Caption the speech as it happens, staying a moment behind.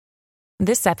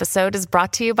This episode is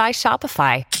brought to you by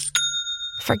Shopify.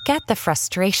 Forget the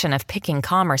frustration of picking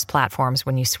commerce platforms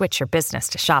when you switch your business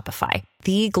to Shopify,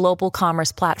 the global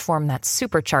commerce platform that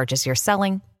supercharges your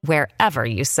selling wherever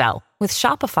you sell. With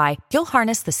Shopify, you'll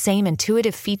harness the same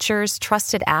intuitive features,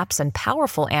 trusted apps, and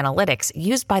powerful analytics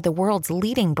used by the world's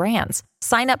leading brands.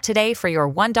 Sign up today for your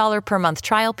 $1 per month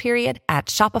trial period at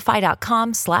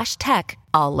shopify.com/tech,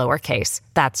 all lowercase.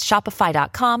 That's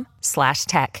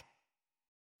shopify.com/tech.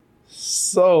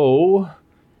 So,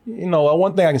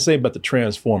 one thing I can say about the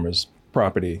Transformers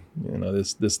property,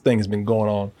 this thing has been going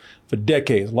on for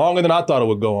decades, longer than I thought it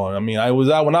would go on. I mean, I was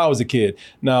out when I was a kid.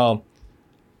 Now,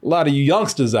 a lot of you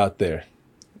youngsters out there,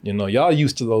 y'all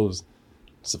used to those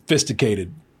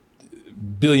sophisticated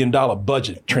billion-dollar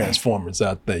budget Transformers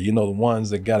out there. The ones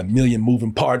that got 1 million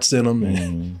moving parts in them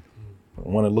and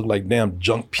one that look like damn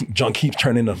junk heaps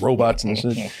turn into robots and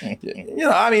shit.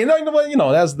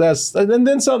 That's and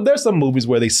then some. There's some movies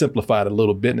where they simplified it a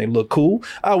little bit and they look cool.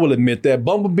 I will admit that.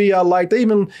 Bumblebee I liked. I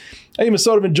even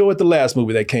sort of enjoyed the last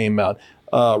movie that came out,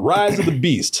 Rise of the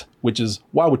Beast, which is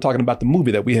why we're talking about the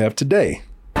movie that we have today.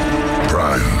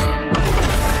 Prime.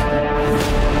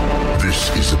 This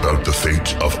is about the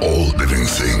fate of all living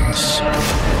things.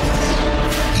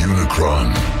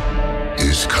 Unicron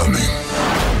is coming.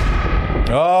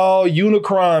 Oh,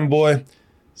 Unicron, boy.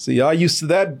 See, y'all used to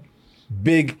that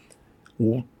big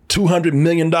 $200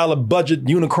 million budget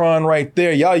Unicron right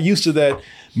there. Y'all used to that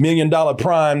 $1 million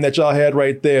Prime that y'all had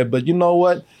right there. But you know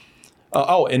what?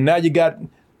 And now you got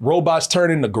robots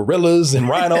turning into gorillas and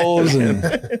rhinos and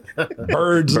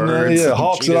birds and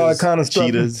hawks cheetahs, and all that kind of stuff.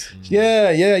 Cheetahs.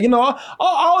 Yeah.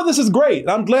 All of this is great.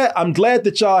 I'm glad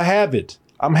that y'all have it.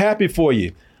 I'm happy for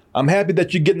you. I'm happy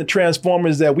that you're getting the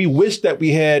Transformers that we wish that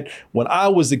we had when I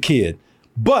was a kid.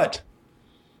 But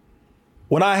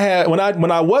when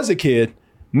I was a kid,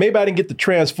 maybe I didn't get the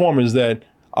Transformers that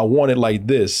I wanted like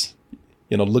this,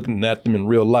 looking at them in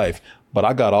real life. But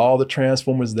I got all the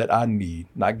Transformers that I need.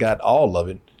 And I got all of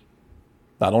it,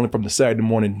 not only from the Saturday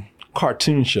morning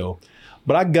cartoon show,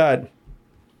 but I got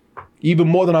even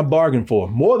more than I bargained for,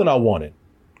 more than I wanted,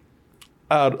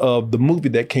 out of the movie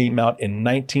that came out in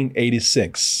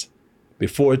 1986.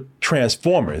 Before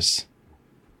Transformers,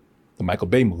 the Michael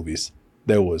Bay movies,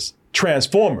 there was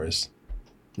Transformers,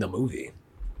 the movie.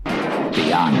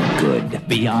 Beyond good,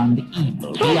 beyond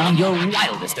evil, beyond your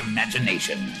wildest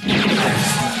imagination.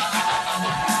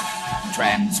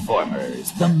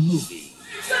 Transformers, the movie.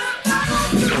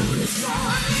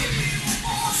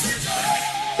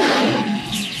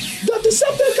 The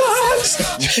Decepticons!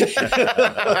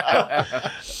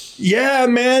 Yeah,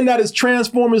 man, that is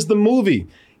Transformers, the movie.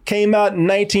 Came out in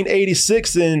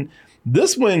 1986, and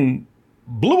this one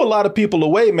blew a lot of people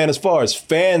away, man, as far as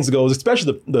fans goes,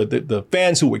 especially the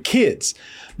fans who were kids.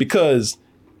 Because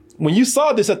when you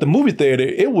saw this at the movie theater,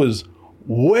 it was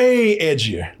way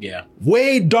edgier. Yeah.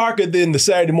 Way darker than the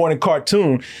Saturday morning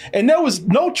cartoon. And there was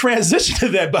no transition to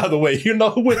that, by the way.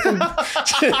 Went from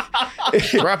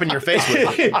Rap in your face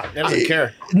with it. I doesn't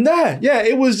care. Nah, yeah.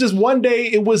 It was just one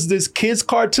day it was this kid's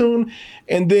cartoon,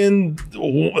 and then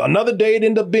another day it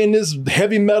ended up being this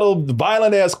heavy metal,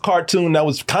 violent ass cartoon that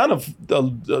was kind of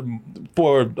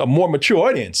for a more mature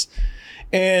audience.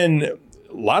 And a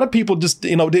lot of people just,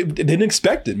 they didn't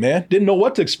expect it, man. Didn't know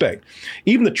what to expect.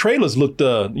 Even the trailers looked,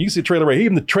 you see the trailer right here,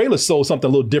 even the trailers sold something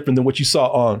a little different than what you saw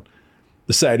on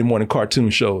the Saturday morning cartoon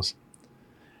shows.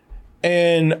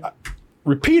 And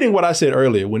repeating what I said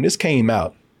earlier, when this came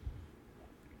out,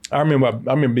 I remember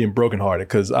being brokenhearted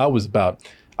because I was a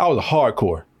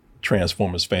hardcore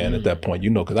Transformers fan at that point,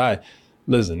 because I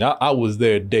was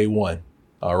there day one.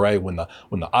 All right, when the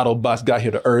Autobots got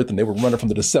here to Earth and they were running from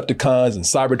the Decepticons and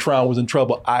Cybertron was in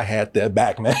trouble, I had their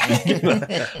back, man.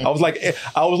 I was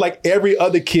like every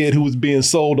other kid who was being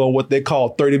sold on what they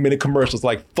call 30-minute commercials.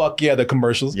 Like, fuck yeah, they're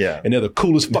commercials. Yeah. And they're the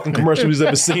coolest fucking commercials we've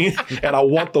ever seen. And I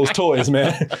want those toys,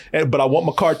 man. But I want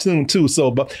my cartoon too.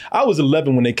 But I was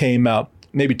 11 when they came out,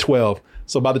 maybe 12.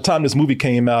 So by the time this movie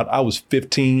came out, I was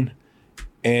 15.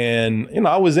 And,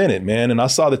 I was in it, man. And I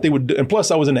saw that they would, and plus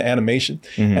I was into animation.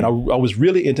 Mm-hmm. And I was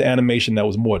really into animation that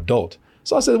was more adult.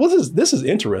 So I said, well, this is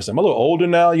interesting. I'm a little older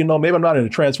now, maybe I'm not into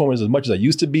Transformers as much as I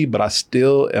used to be, but I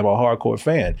still am a hardcore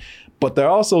fan. But they're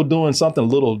also doing something a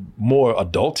little more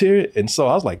adult here. And so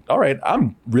I was like, all right,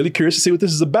 I'm really curious to see what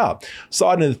this is about.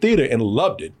 Saw it in the theater and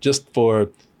loved it just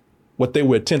for what they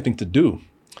were attempting to do.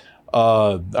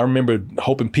 I remember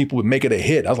hoping people would make it a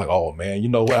hit. I was like, oh man,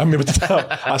 what? I remember the time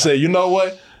I said, you know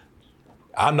what?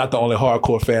 I'm not the only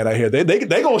hardcore fan out here. They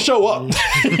gonna show up.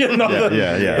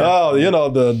 Yeah. Oh,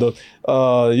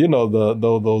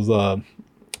 those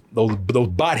those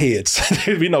bot heads.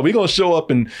 We're gonna show up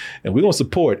and we're gonna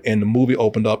support. And the movie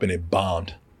opened up and it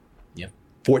bombed. Yep.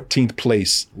 14th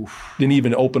place. Oof. Didn't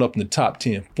even open up in the top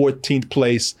 10. 14th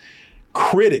place.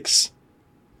 Critics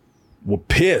were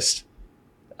pissed.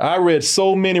 I read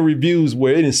so many reviews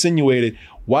where it insinuated,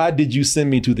 why did you send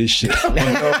me to this shit?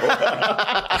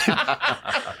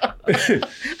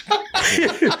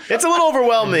 It's a little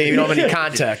overwhelming, you don't have any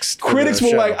context. Critics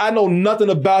were like, I know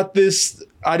nothing about this.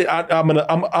 I'm an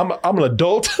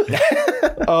adult.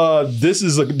 This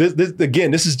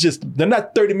is just, they're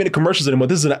not 30-minute commercials anymore.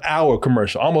 This is an hour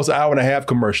commercial, almost an hour and a half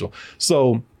commercial.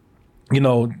 So, you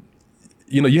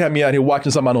have me out here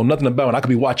watching something I know nothing about, and I could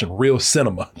be watching real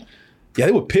cinema. Yeah,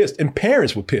 they were pissed, and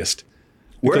parents were pissed.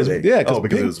 Were they? Yeah,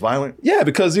 because it was violent. Yeah,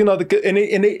 because and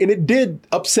it did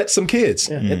upset some kids.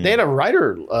 Yeah. They had a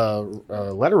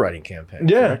letter writing campaign.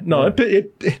 Yeah, correct? no,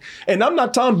 it and I'm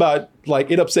not talking about like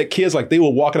it upset kids like they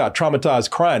were walking out traumatized,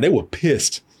 crying. They were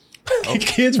pissed.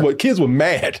 Kids were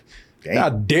mad. Dang. How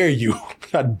dare you?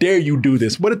 How dare you do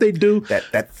this? What did they do?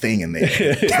 That thing in there.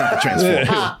 It's not the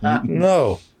Transformers.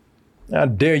 No. How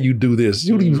dare you do this?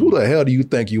 Who the hell do you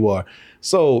think you are?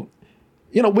 So,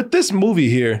 with this movie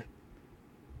here,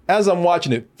 as I'm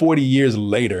watching it 40 years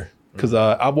later, because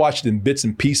I've watched it in bits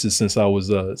and pieces since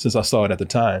I saw it at the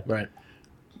time. Right.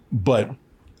 But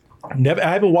I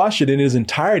haven't watched it in its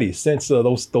entirety since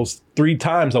those 3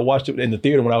 times I watched it in the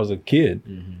theater when I was a kid.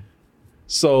 Mm-hmm.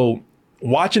 So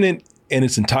watching it in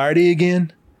its entirety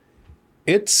again,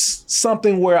 it's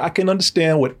something where I can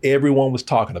understand what everyone was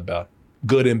talking about,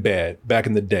 good and bad, back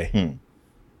in the day.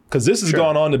 Because this has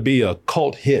gone on to be a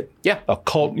cult hit. Yeah. A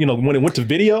cult, when it went to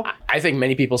video. I think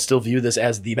many people still view this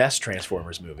as the best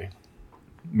Transformers movie.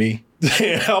 Me.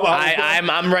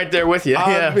 I'm right there with you.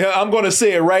 I'm going to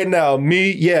say it right now.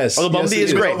 Me, yes. Oh, Bumblebee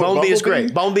is great.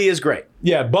 Bumblebee is great.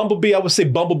 Yeah, Bumblebee, I would say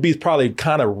Bumblebee is probably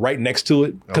kind of right next to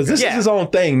it. Because this is his own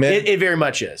thing, man. It very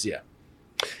much is, yeah.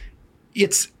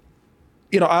 It's,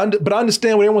 but I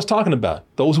understand what everyone's talking about.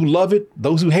 Those who love it,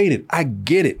 those who hate it. I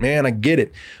get it, man. I get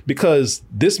it. Because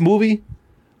this movie,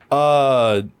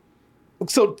 so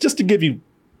just to give you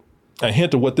a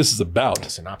hint of what this is about. A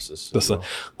synopsis. That's a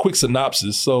quick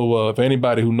synopsis. So for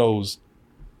anybody who knows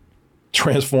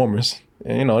Transformers,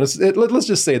 let's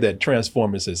just say that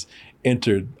Transformers has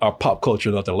entered our pop culture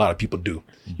enough that a lot of people do.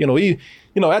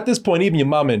 At this point, even your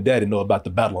mama and daddy know about the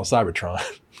battle on Cybertron.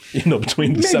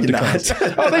 Between the Decepticons.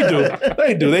 Oh, they do.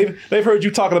 They do. They've heard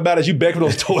you talking about it as you beg for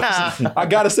those toys. I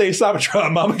gotta save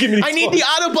Cybertron, Mama. Give me the toys. I need the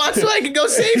Autobots so I can go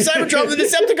save Cybertron from the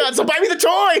Decepticons. So buy me the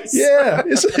toys. Yeah,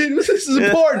 this is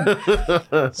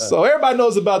important. So everybody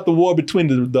knows about the war between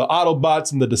the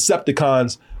Autobots and the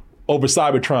Decepticons over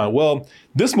Cybertron. Well,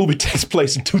 this movie takes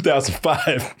place in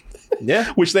 2005.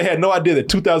 Yeah. Which they had no idea that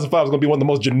 2005 was going to be one of the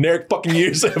most generic fucking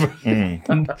years ever.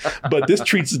 But this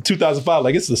treats 2005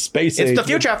 like it's the space age. It's the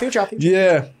future.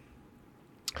 Yeah.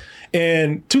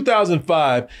 In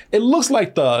 2005, it looks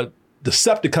like the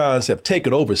Decepticons have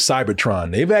taken over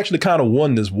Cybertron. They've actually kind of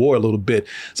won this war a little bit.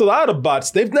 So the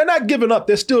Autobots, they're not giving up.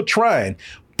 They're still trying.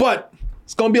 But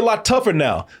it's going to be a lot tougher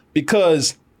now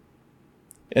because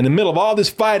in the middle of all this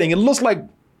fighting, it looks like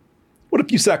with a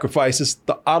few sacrifices,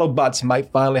 the Autobots might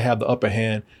finally have the upper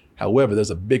hand. However, there's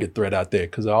a bigger threat out there,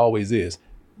 because there always is.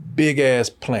 Big ass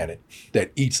planet that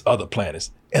eats other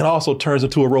planets and also turns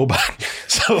into a robot.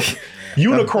 So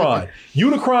Unicron.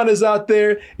 Unicron is out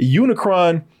there.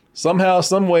 Unicron somehow,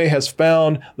 some way has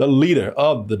found the leader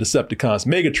of the Decepticons,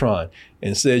 Megatron,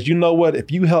 and says, you know what?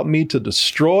 If you help me to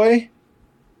destroy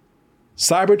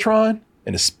Cybertron,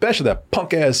 and especially that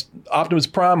punk ass Optimus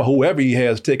Prime or whoever he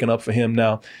has taken up for him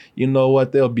now, you know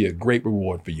what? There'll be a great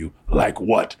reward for you. Like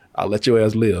what? I'll let your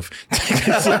ass live.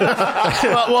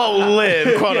 well,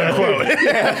 live, quote unquote.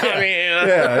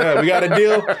 Yeah, we got a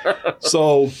deal.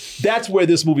 So that's where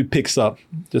this movie picks up,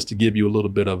 just to give you a little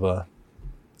bit of a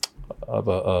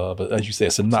as you say,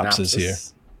 a synopsis here.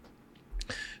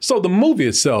 So the movie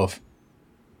itself,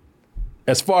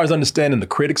 as far as understanding the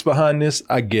critics behind this,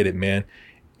 I get it, man.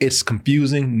 It's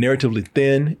confusing, narratively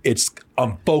thin, it's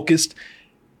unfocused.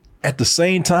 At the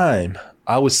same time,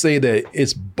 I would say that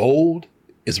it's bold,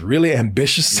 it's really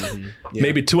ambitious,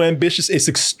 maybe too ambitious. It's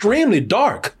extremely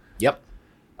dark. Yep.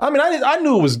 I mean, I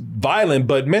knew it was violent,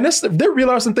 but man, there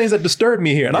really are some things that disturb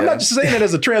me here. And I'm not just saying that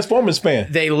as a Transformers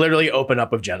fan. They literally open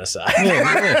up with genocide.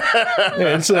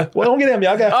 Well, don't get at me.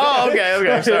 Okay.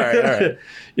 Sorry. All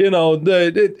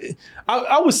right.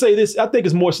 I would say this. I think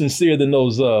it's more sincere than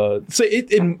those.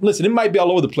 Listen, it might be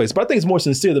all over the place, but I think it's more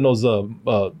sincere than those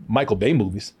Michael Bay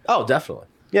movies. Oh, definitely.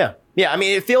 Yeah. I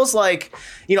mean, it feels like,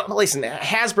 listen,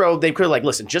 Hasbro, they could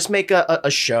listen, just make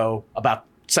a show about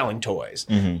selling toys.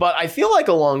 But I feel like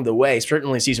along the way,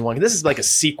 certainly season 1, this is like a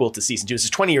sequel to season 2. This is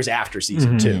 20 years after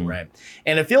season 2, right?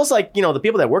 And it feels like, the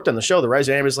people that worked on the show, the writers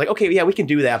and animators, like, okay, yeah, we can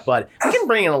do that, but we can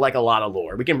bring in like a lot of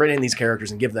lore. We can bring in these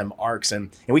characters and give them arcs, and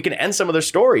we can end some of their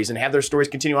stories and have their stories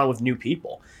continue on with new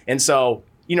people. And so,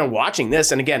 watching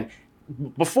this, and again,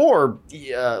 before,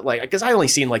 because I only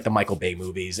seen like the Michael Bay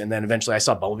movies, and then eventually I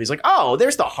saw Bumblebee's like, oh,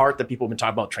 there's the heart that people have been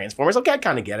talking about Transformers. Okay, I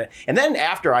kind of get it. And then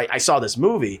after I saw this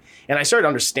movie, and I started to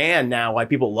understand now why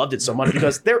people loved it so much,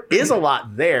 because there is a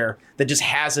lot there that just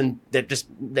hasn't, that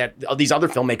these other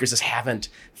filmmakers just haven't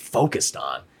focused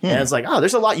on. And it's like, oh,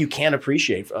 there's a lot you can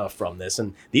appreciate from this,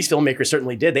 and these filmmakers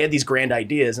certainly did. They had these grand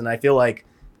ideas, and I feel like,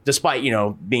 despite,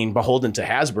 being beholden to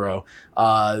Hasbro,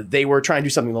 they were trying to do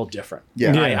something a little different.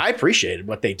 Yeah. I appreciated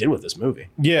what they did with this movie.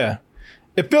 Yeah.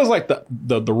 It feels like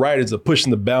the writers are pushing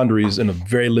the boundaries in a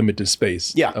very limited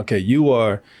space. Yeah. Okay, you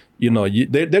are,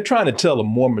 they're trying to tell a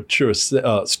more mature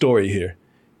story here.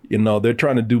 They're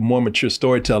trying to do more mature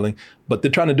storytelling, but they're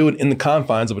trying to do it in the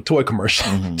confines of a toy commercial.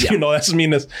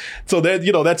 So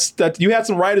that you had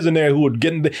some writers in there who were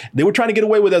they were trying to get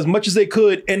away with as much as they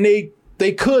could, and they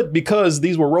could, because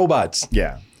these were robots.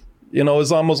 Yeah.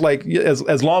 It's almost like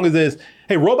as long as there's,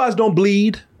 hey, robots don't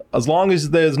bleed. As long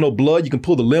as there's no blood, you can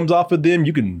pull the limbs off of them.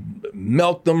 You can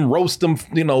melt them, roast them,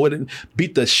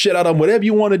 beat the shit out of them, whatever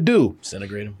you want to do.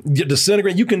 Disintegrate them.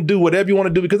 Disintegrate. You can do whatever you want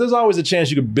to do, because there's always a chance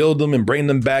you could build them and bring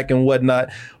them back and whatnot,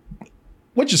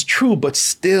 which is true. But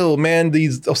still, man,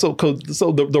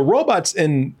 the robots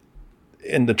in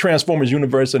the Transformers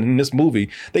universe and in this movie,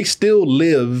 they still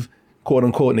live, quote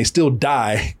unquote, and they still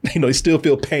die. They still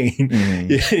feel pain.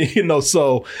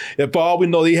 So if for all we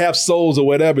know, they have souls or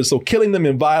whatever. So killing them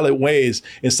in violent ways,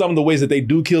 and some of the ways that they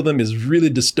do kill them, is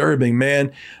really disturbing,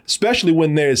 man. Especially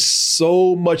when there's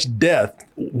so much death,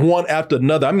 one after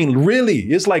another. I mean, really,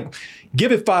 it's like,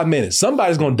 give it 5 minutes,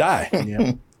 somebody's gonna die.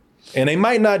 Yeah. And they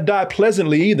might not die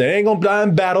pleasantly either. They ain't gonna die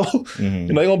in battle.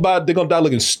 They're gonna die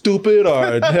looking stupid,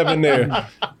 or having their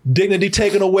dignity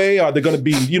taken away, or they're gonna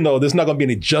be, there's not gonna be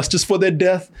any justice for their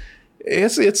death.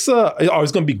 It's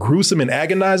gonna be gruesome and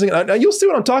agonizing. You'll see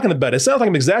what I'm talking about. It sounds like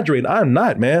I'm exaggerating. I'm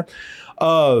not, man.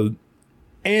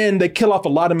 And they kill off a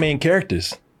lot of main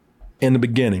characters in the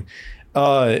beginning.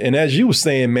 And as you were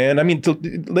saying, man, I mean,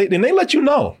 and they let you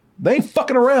know they ain't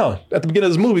fucking around at the beginning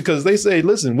of this movie, because they say,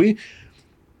 listen,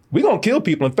 we're going to kill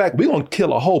people. In fact, we're going to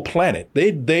kill a whole planet.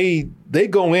 They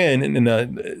go in, and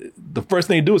the first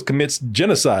thing they do is commit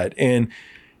genocide. And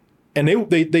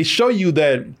they show you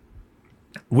that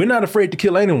we're not afraid to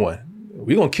kill anyone.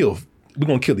 We're going to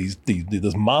kill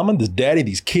this mama, this daddy,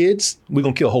 these kids. We're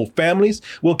going to kill whole families.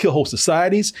 We're going to kill whole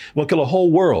societies. We're going to kill a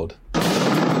whole world.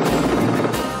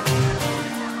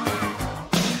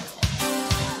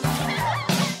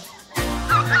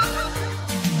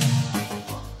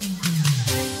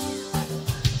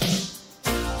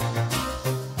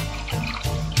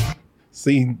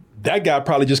 See, that guy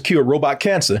probably just cured robot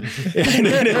cancer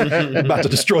and about to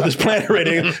destroy this planet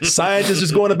already. Scientists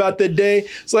just going about their day.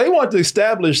 So they want to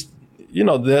establish,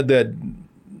 that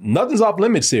nothing's off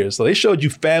limits here. So they showed you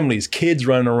families, kids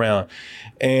running around.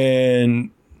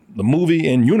 And the movie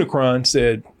in Unicron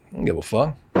said, I don't give a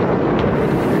fuck.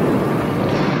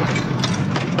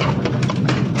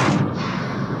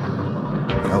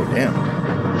 Oh, damn.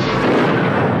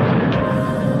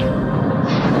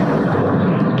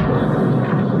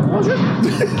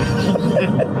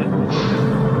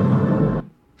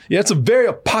 Yeah, it's a very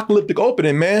apocalyptic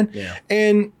opening, man. Yeah.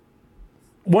 And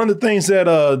one of the things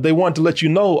that they want to let you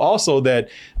know also, that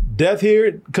death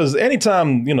here, because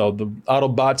anytime, the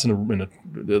Autobots and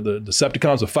the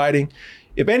Decepticons are fighting,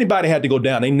 if anybody had to go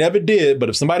down, they never did, but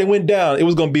if somebody went down, it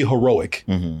was going to be heroic.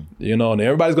 And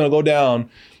everybody's going to go down,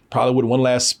 probably with one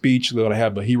last speech. They're going to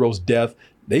have a hero's death.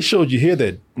 They showed you here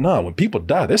that, when people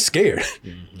die, they're scared.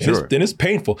 Sure. Then it's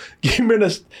painful. You remember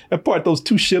that part, those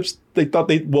two ships, they thought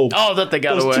that they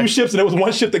got away. Those two ships, and there was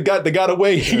one ship that got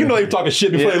away. They were talking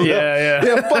shit before they left.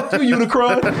 Yeah, fuck you,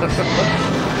 Unicron.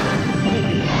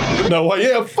 No,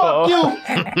 yeah, fuck you.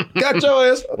 Got your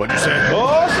ass. What'd you say?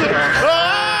 Oh,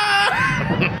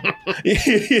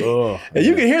 shit. And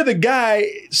you can hear the guy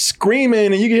screaming,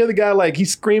 and you can hear the guy like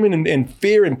he's screaming in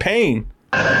fear and pain.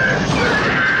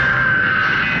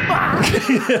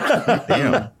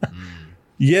 Damn.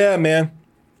 Yeah, man.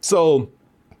 So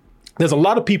there's a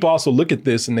lot of people also look at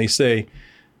this and they say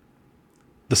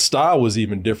the style was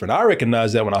even different. I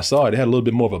recognized that when I saw it. It had a little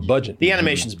bit more of a budget. The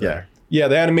animation's better. Yeah,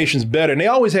 the animation's better. And they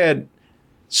always had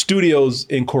studios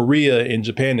in Korea and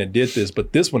Japan that did this,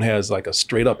 but this one has like a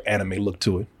straight up anime look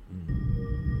to it.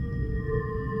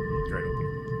 Great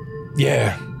opening.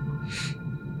 Yeah.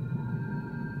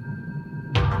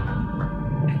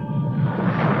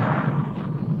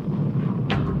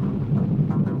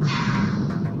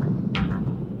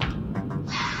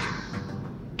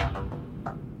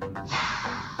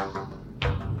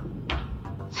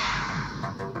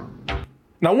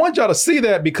 And I want y'all to see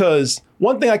that because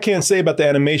one thing I can say about the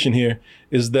animation here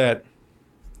is that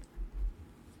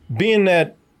being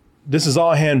that this is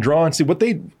all hand drawn, see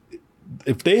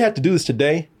if they had to do this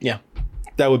today, Yeah.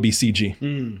 that would be CG.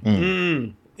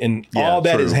 And all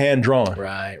that is hand drawn.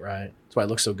 Right. That's why it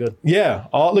looks so good. Yeah.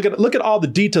 Look at all the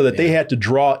detail that they had to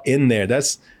draw in there.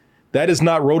 That is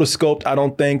not rotoscoped, I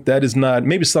don't think. That is not,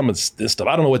 maybe some of this stuff.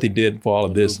 I don't know what they did for all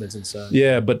of this. Movements inside.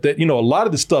 Yeah, but a lot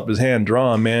of this stuff is hand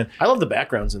drawn, man. I love the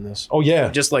backgrounds in this. Oh yeah.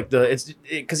 Just like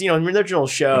because in the original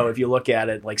show, if you look at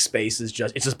it, like space is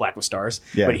it's just black with stars.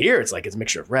 Yeah. But here it's like it's a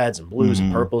mixture of reds and blues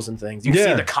and purples and things. You can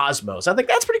see the cosmos. I think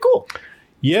that's pretty cool.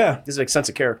 Yeah. This is like sense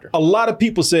of character. A lot of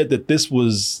people said that this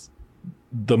was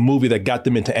the movie that got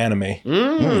them into anime.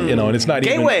 And it's not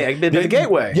Gateway. The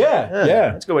gateway. Yeah.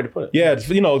 That's a good way to put it. Yeah,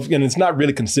 and it's not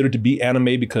really considered to be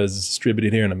anime because it's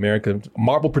distributed here in America.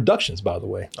 Marvel Productions, by the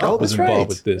way, was involved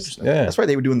with this. Yeah, That's right.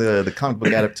 They were doing the comic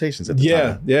book adaptations at the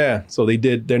time. Yeah. So they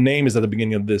did. Their name is at the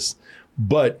beginning of this,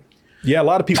 but yeah, a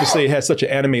lot of people say it has such an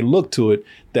anime look to it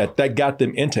that got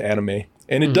them into anime,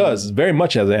 and it does. It very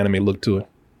much has an anime look to it.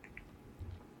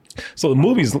 So the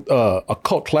movie's a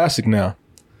cult classic now.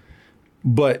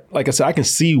 But like I said, I can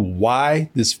see why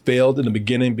this failed in the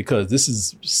beginning because this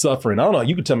is suffering. I don't know.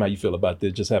 You can tell me how you feel about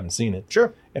this. Just haven't seen it.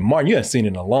 Sure. And Martin, you haven't seen it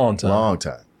in a long time. Long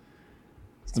time.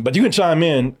 But you can chime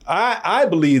in. I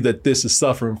believe that this is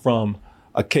suffering from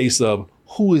a case of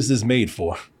who is this made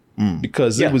for?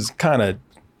 Because it was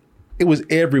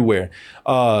everywhere.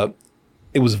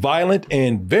 It was violent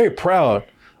and very proud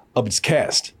of its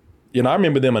cast. I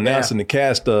remember them announcing the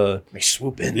cast. They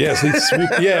swoop in. Yes, they swoop.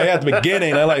 Yeah, at the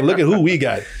beginning. They're like, look at who we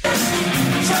got.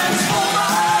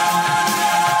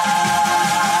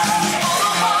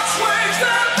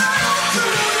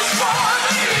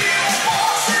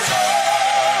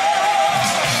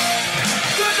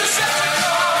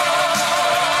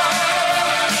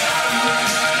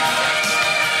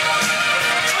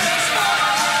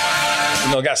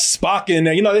 Got Spock in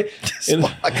there. Nemo.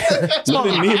 Spock.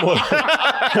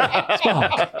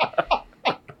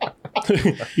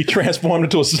 He transformed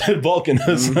into a Vulcan.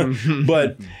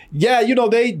 But yeah,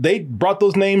 they brought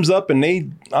those names up, and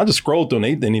I just scrolled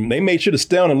through them. They made sure to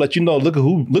stay on and let you know, look at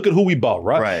who we bought,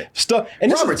 right? Right. Stuff.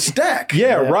 And Robert Stack.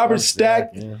 Yeah, Robert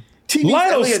Stack.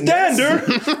 Lionel Stander.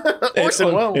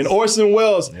 And Orson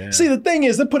Welles. Yeah. See, the thing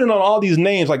is, they're putting on all these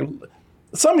names. Like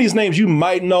some of these names you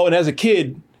might know, and as a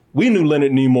kid, we knew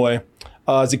Leonard Nimoy.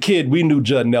 As a kid, we knew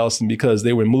Judd Nelson because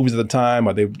they were in movies at the time,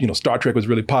 or Star Trek was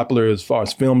really popular as far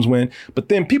as films went. But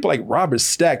then people like Robert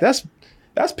Stack, that's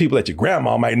people that your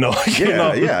grandma might know.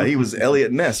 Yeah, he was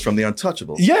Elliot Ness from The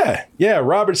Untouchables. Yeah,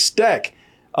 Robert Stack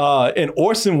and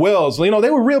Orson Welles. They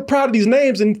were real proud of these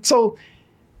names, and so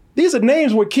these are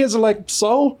names where kids are like,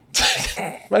 so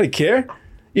I didn't care,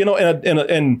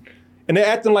 and they're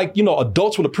acting like,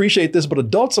 adults would appreciate this, but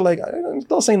adults are like,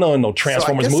 adults ain't knowing no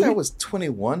Transformers movie. So I guess I was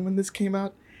 21 when this came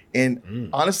out. And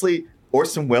honestly,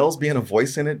 Orson Welles being a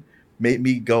voice in it made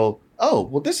me go, oh,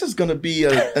 well, this is going to be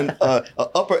an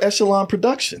upper echelon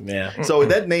production. Yeah. So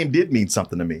that name did mean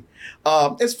something to me.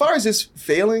 As far as this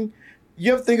failing,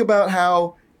 you ever think about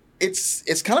how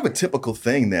it's kind of a typical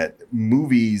thing that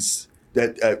movies,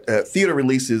 that theater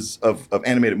releases of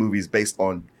animated movies based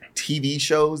on TV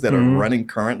shows that are running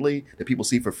currently that people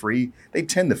see for free, they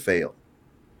tend to fail.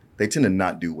 They tend to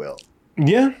not do well.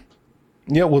 Yeah.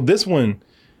 Well, this one,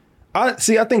 I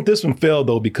think this one failed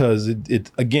though because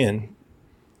it again,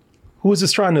 who is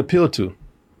this trying to appeal to?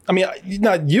 I mean,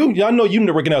 y'all know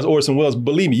you recognize Orson Welles.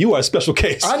 Believe me, you are a special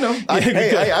case. I know.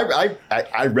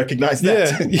 I recognize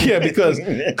that. Yeah,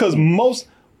 because most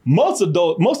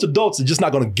adults are just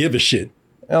not going to give a shit.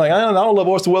 And like, I don't love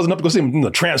Orson Welles enough to go see him in the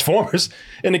Transformers.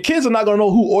 And the kids are not going to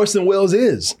know who Orson Welles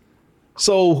is.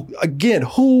 So again,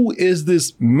 who is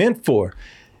this meant for?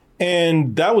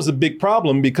 And that was a big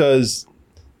problem because,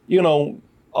 a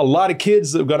lot of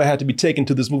kids are going to have to be taken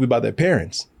to this movie by their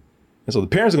parents. And so the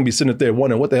parents are going to be sitting there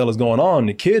wondering what the hell is going on.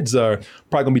 The kids are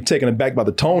probably going to be taken aback by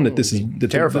the tone that this is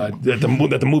terrified that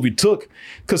the movie took.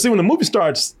 Because see, when the movie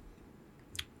starts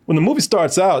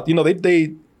out,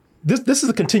 this is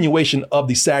a continuation of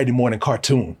the Saturday morning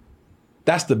cartoon.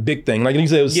 That's the big thing. Like you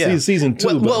said, it was season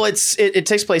 2. Well, it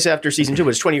takes place after season 2, but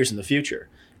it's 20 years in the future.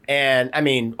 And I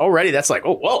mean, already that's like,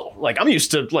 oh, whoa, like I'm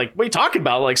used to like, what are you talking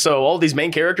about? Like, so all these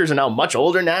main characters are now much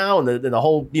older now and the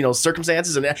whole,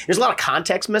 circumstances, and there's a lot of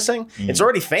context missing. It's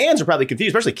already, fans are probably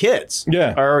confused, especially kids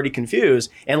are already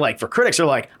confused. And like for critics, they're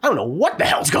like, I don't know what the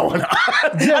hell's going on. I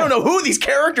don't know who these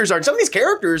characters are. Some of these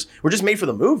characters were just made for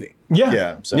the movie.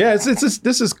 It's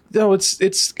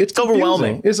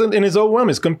overwhelming. It's overwhelming.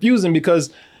 It's confusing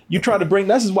because you try to bring,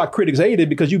 this is why critics hate it,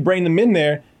 because you bring them in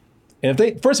there And if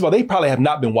they, first of all, they probably have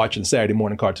not been watching Saturday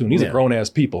morning cartoon. These are grown ass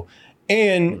people.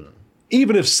 And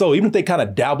even if so, even if they kind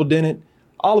of dabbled in it,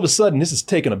 all of a sudden this is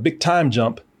taking a big time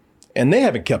jump. And they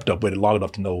haven't kept up with it long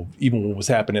enough to know even what was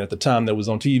happening at the time that was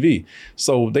on TV.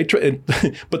 So they try,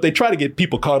 but they try to get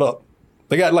people caught up.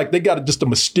 They got just a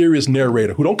mysterious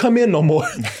narrator who don't come in no more.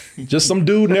 Just some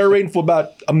dude narrating for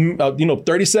about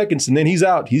 30 seconds, and then he's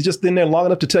out. He's just in there long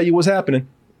enough to tell you what's happening.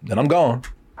 Then I'm gone.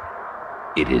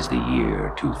 It is the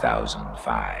year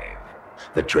 2005.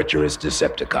 The treacherous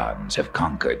Decepticons have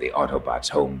conquered the Autobots'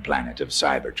 home planet of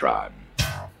Cybertron.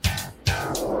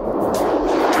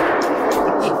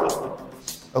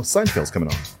 Oh, Seinfeld's coming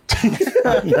on.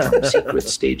 From secret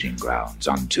staging grounds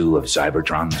on 2 of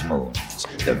Cybertron's moons,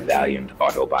 the valiant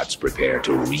Autobots prepare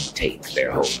to retake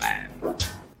their homeland.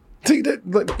 See, and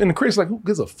the critic's like, who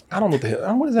gives a I don't know what the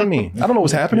hell. What does that mean? I don't know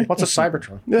what's happening. What's a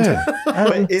Cybertron? Yeah.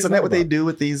 But isn't that what they do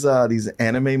with these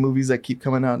anime movies that keep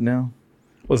coming out now?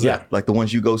 What's that? Like the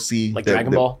ones you go see, Like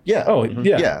Dragon Ball? Yeah. Oh,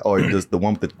 yeah. Yeah. Or just the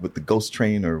one with the ghost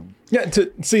train, or But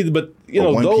you Or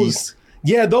know One those. Piece.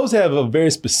 Yeah, those have a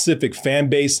very specific fan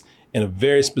base and a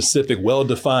very specific,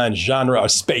 well-defined genre or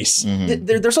space.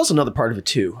 There's also another part of it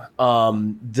too.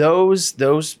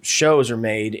 Those shows are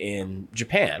made in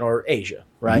Japan or Asia,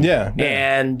 right? Yeah.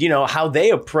 And how they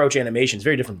approach animation is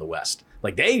very different from the West.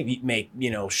 Like they make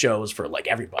shows for like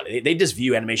everybody. They just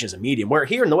view animation as a medium. Where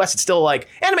here in the West, it's still like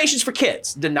animation's for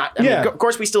kids. I mean, of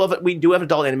course, we do have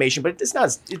adult animation, but it's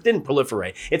not. It didn't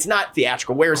proliferate. It's not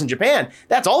theatrical. Whereas in Japan,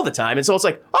 that's all the time. And so it's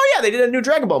like, oh yeah, they did a new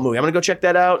Dragon Ball movie. I'm gonna go check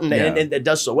that out, and it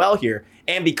does so well here.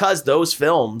 And because those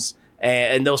films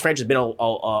and those franchises have been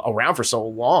around for so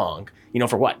long,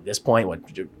 for what at this point,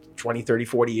 20, 30,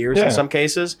 40 years in some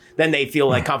cases, then they feel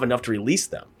like confident enough to release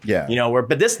them. Yeah.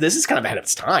 But this is kind of ahead of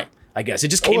its time. I guess it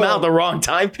just came out at the wrong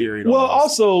time period. Well,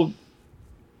 almost. also,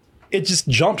 it just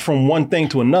jumped from one thing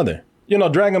to another.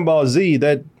 Dragon Ball Z,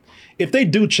 that if they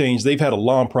do change, they've had a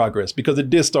long progress because it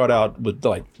did start out with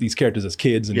like these characters as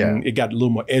kids, and then it got a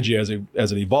little more edgy as it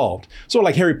evolved. Sort of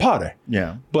like Harry Potter.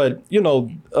 Yeah. But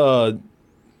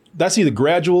that's either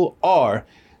gradual or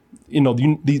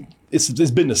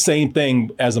it's been the same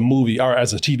thing as a movie or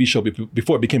as a TV show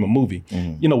before it became a movie.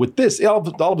 With this, all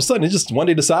of a sudden, it just one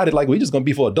day decided like we're just going to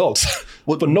be for adults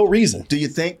for no reason. Do you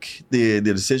think the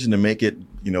decision to make it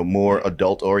more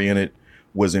adult oriented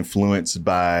was influenced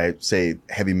by, say,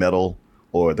 heavy metal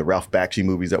or the Ralph Bakshi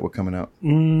movies that were coming out?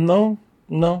 No.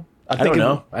 I don't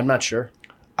know. I'm not sure.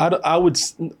 I would.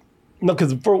 No,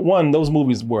 because for one, those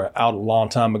movies were out a long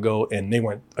time ago, and they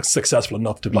weren't successful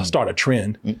enough to start a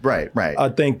trend. Right. I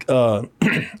think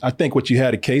what you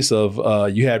had a case of,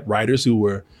 you had writers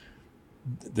who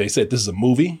they said this is a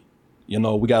movie. We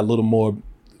got a little more.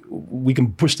 We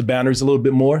can push the boundaries a little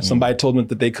bit more. Somebody told them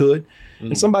that they could,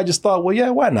 and somebody just thought, well, yeah,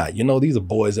 why not? These are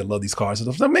boys that love these cars and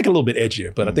stuff. So make it a little bit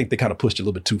edgier, but I think they kind of pushed it a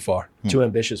little bit too far. Too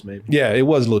ambitious, maybe. Yeah, it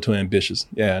was a little too ambitious.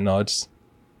 Yeah, no, it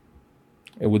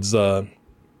was.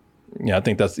 Yeah, I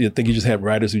think you just had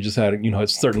writers who just had had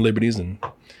certain liberties, and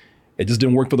it just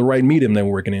didn't work for the right medium they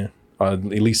were working in, at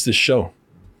least this show.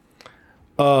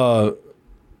 But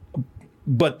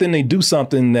then they do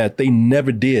something that they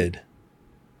never did,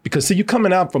 because see, you're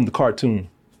coming out from the cartoon.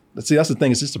 See, that's the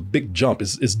thing. It's just a big jump.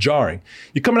 It's jarring.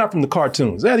 You're coming out from the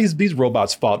cartoons. Yeah, these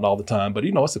robots fought all the time, but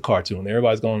it's a cartoon.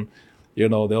 Everybody's going.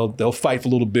 They'll fight for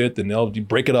a little bit, then they'll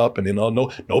break it up, and then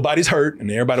nobody's hurt, and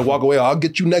everybody walk away. I'll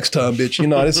get you next time,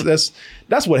 bitch.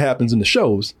 That's what happens in the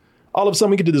shows. All of a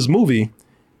sudden, we get to this movie,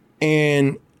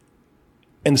 and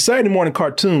the Saturday morning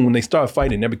cartoon, when they start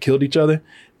fighting, they never killed each other.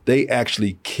 They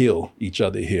actually kill each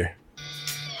other here.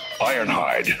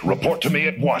 Ironhide, report to me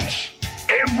at once.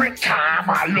 Every time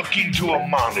I look into a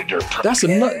monitor. That's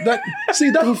another. That's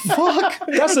another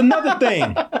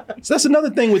thing. So that's another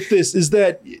thing with this is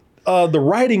that. The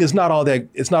writing is not all that.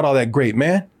 It's not all that great,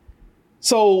 man.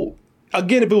 So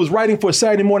again, if it was writing for a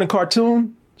Saturday morning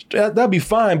cartoon, that'd be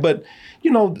fine. But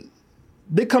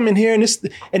they come in here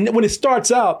and when it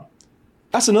starts out,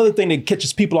 that's another thing that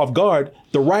catches people off guard.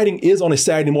 The writing is on a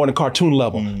Saturday morning cartoon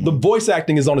level. The voice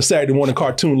acting is on a Saturday morning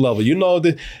cartoon level.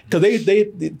 Because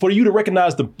they for you to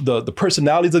recognize the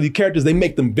personalities of the characters, they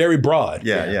make them very broad.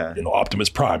 Yeah. Optimus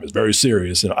Prime is very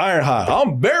serious. Ironhide,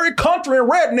 I'm very country and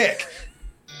redneck.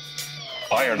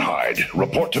 Ironhide,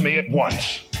 report to me at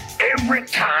once. Every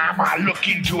time I look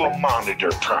into a monitor,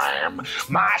 Prime,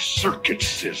 my circuits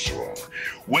sizzle.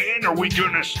 When are we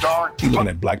gonna start? Looking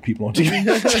at black people on TV.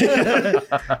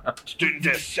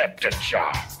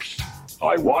 Decepticons.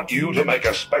 I want you to make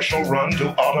a special run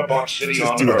to Autobot City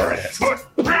on Earth. But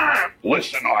Prime,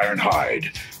 listen,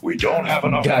 Ironhide, we don't have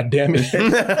enough God damn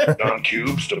it.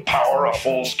 non-cubes to power a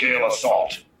full-scale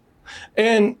assault.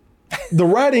 And the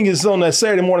writing is on that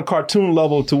Saturday morning cartoon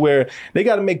level to where they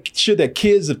got to make sure that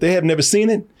kids, if they have never seen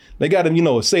it, they got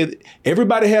to, say,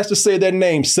 everybody has to say their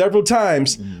name several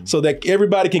times so that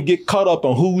everybody can get caught up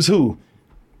on who's who.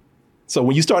 So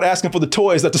when you start asking for the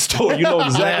toys at the store, you know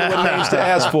exactly what names to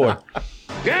ask for.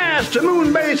 Gas to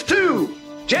Moonbase 2!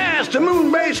 Gas to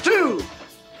Moonbase 2!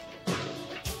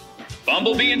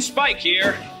 Bumblebee and Spike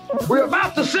here. We're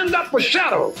about to send up a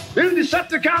shuttle. Any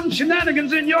Decepticon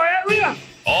shenanigans in your area?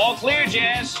 All clear,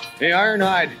 Jazz. Hey,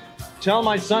 Ironhide, tell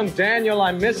my son Daniel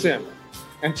I miss him.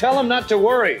 And tell him not to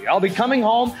worry. I'll be coming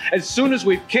home as soon as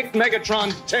we've kicked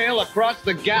Megatron's tail across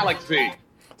the galaxy.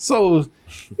 So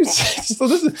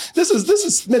this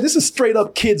is straight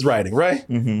up kids writing, right?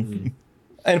 Mm-hmm.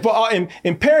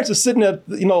 And parents are sitting there,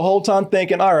 the whole time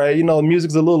thinking, all right, the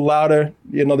music's a little louder.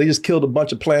 They just killed a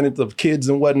bunch of planets of kids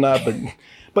and whatnot,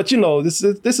 but this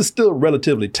is still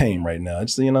relatively tame right now.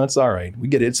 It's it's all right. We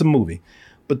get it. It's a movie,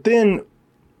 but then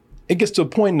it gets to a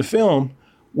point in the film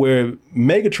where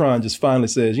Megatron just finally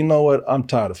says, you know what? I'm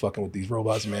tired of fucking with these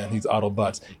robots, man. These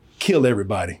Autobots. Kill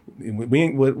everybody. We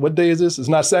ain't, what day is this? It's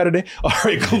not Saturday? All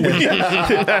right, cool. We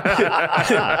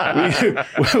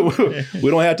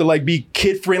don't have to be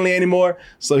kid friendly anymore.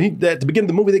 So at the beginning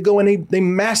of the movie, they go and they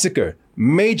massacre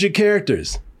major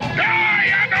characters.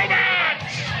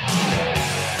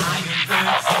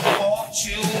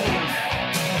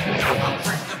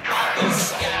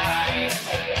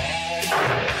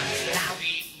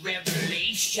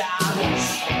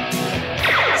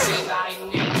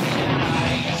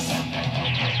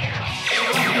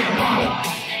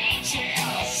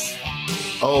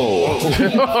 Oh.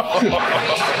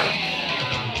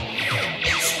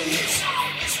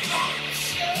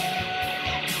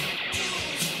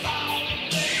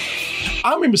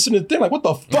 I remember sitting there like, what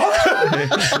the fuck?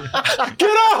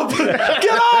 Get up!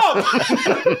 Get up!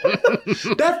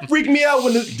 That freaked me out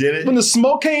when the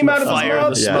smoke came out of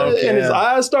his mouth and his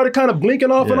eyes started kind of blinking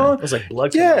off and on. It was like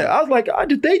blood. Yeah, I was like,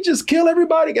 did they just kill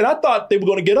everybody? And I thought they were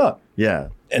going to get up. Yeah.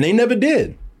 And they never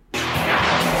did.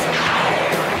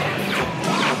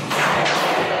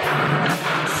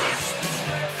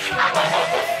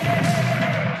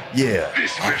 Yeah.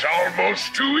 This was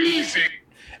almost too easy.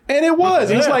 And it was.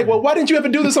 And it's like, well, why didn't you ever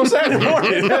do this on Saturday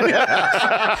morning?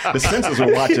 The censors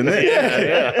were watching this.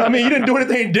 Yeah. I mean, you didn't do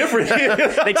anything different.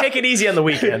 They take it easy on the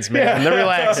weekends, man. They're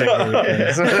relaxing on the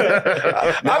weekends.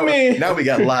 Now we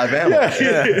got live ammo. I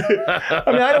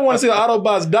didn't want to see the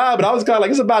Autobots die, but I was kind of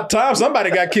like, it's about time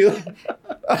somebody got killed.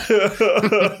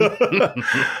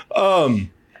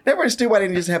 Never understood why they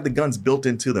didn't just have the guns built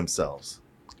into themselves.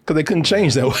 Because they couldn't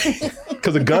change that way.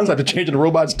 Because the guns had to change into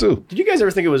robots too. Did you guys ever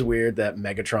think it was weird that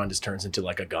Megatron just turns into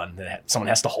like a gun that someone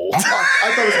has to hold? I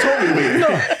thought it was totally weird. No,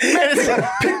 man,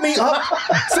 pick me up.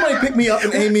 Somebody pick me up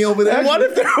and aim me over there. What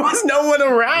if there was no one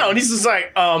around? He's just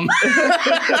like, He can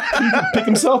pick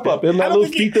himself up. Isn't that little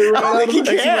feet there? I don't think he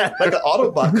can. Like an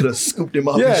Autobot could have scooped him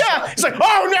up. Yeah. He's like,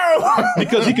 oh no!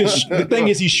 Because he can. The thing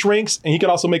is, he shrinks and he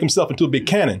can also make himself into a big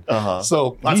cannon.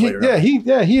 So he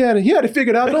had it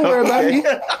figured out. Don't worry about it.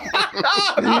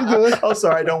 Oh,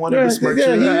 sorry, I don't want to besmirch you.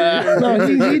 He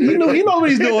knows what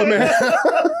he's doing, man.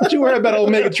 Don't you worry about old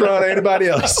Megatron or anybody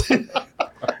else.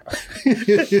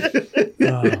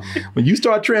 When you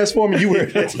start transforming, you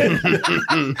worry.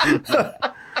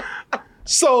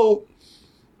 So,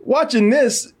 watching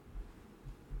this,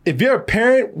 if you're a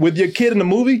parent with your kid in the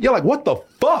movie, you're like, what the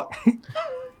fuck?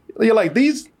 You're like,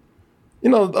 these,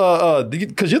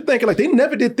 because you're thinking like, they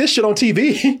never did this shit on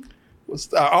TV.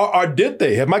 Or did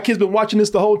they? Have my kids been watching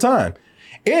this the whole time?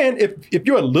 And if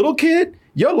you're a little kid,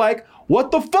 you're like,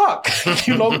 what the fuck?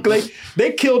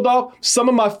 They killed off some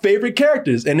of my favorite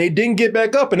characters and they didn't get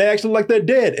back up and they actually like they're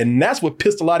dead. And that's what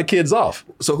pissed a lot of kids off.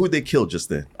 So who'd they kill just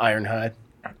then? Ironhide.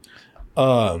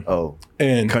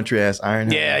 And country ass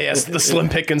Ironhide. Yeah, yes, the Slim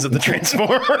Pickens of the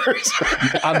Transformers.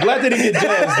 I'm glad they didn't get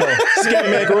Jazz though.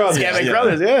 Scatman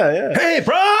Crothers. Yeah. Hey,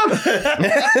 Prom!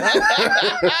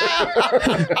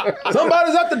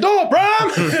 Somebody's at the door,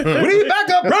 Prom! We need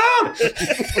backup, Prom!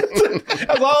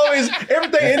 As always,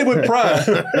 everything ended with Prime.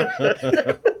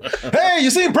 Hey,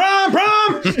 you seen Prime?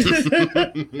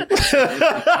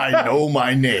 I know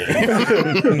my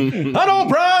name. I know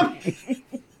Prime!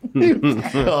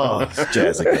 Oh, it's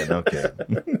Jazz again. Okay.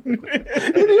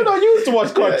 You used to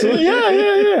watch cartoons.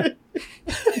 Yeah.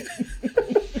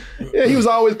 Yeah, he was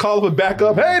always calling for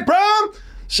backup. Hey, Prime!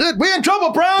 Shit, we in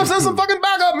trouble, Prime. Send some fucking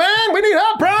backup, man. We need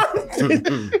help, Prime.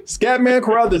 Scatman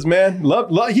Crothers, man.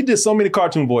 Love. He did so many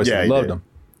cartoon voices. Yeah,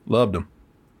 Loved him.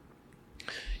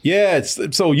 Yeah,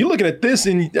 so you're looking at this,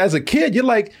 and as a kid, you're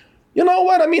like, you know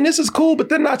what? I mean, this is cool, but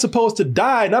they're not supposed to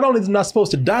die. Not only are they not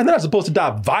supposed to die, they're not supposed to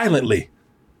die violently.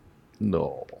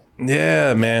 No.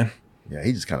 Yeah, man. Yeah,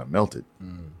 he just kind of melted.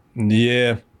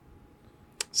 Yeah.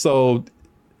 So,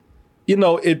 you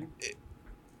know, it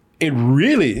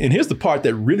really, and here's the part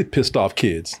that really pissed off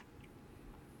kids,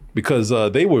 because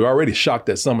they were already shocked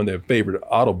that some of their favorite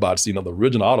Autobots, you know, the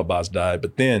original Autobots died,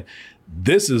 but then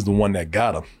this is the one that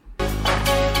got them.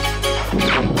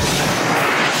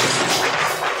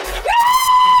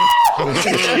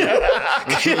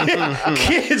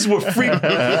 Kids were freaked,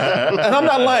 and I'm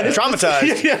not lying.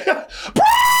 Traumatized.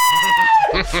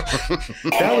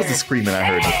 That was the screaming I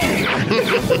heard in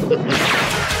the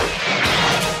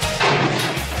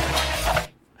theater.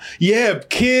 Yeah,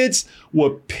 kids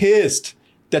were pissed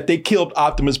that they killed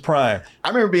Optimus Prime. I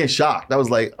remember being shocked. I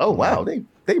was like, oh, wow, they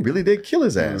really did kill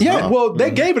his ass. Yeah, huh? well, they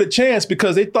gave it a chance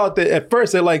because they thought that at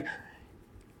first they're like,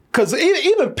 because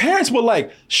even parents were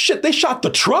like, shit, they shot the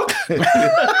truck? Wait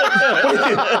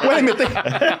a minute.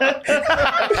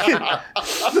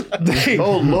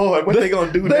 Oh, Lord, what they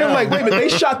going to do now? They were like, wait a minute, they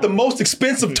shot the most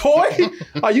expensive toy?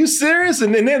 Are you serious?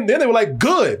 And then they were like,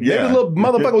 good. Yeah. Maybe the little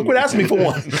motherfucker would quit asking me for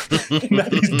one. Now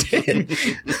he's dead.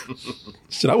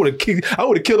 Shit, I would have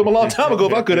killed him a long time ago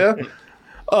if I could have.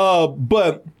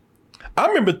 But I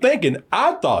remember thinking,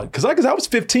 because I was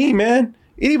 15, man.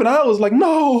 And even I was like,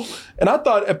 no. And I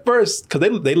thought at first,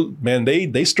 because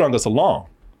they strung us along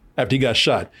after he got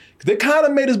shot. They kind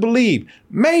of made us believe,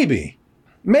 maybe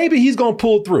he's going to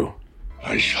pull through.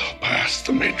 I shall pass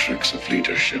the matrix of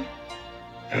leadership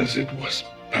as it was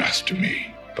passed to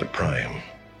me. But Prime,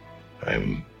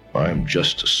 I'm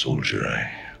just a soldier.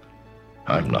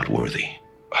 I'm not worthy.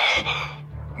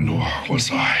 Nor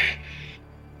was I.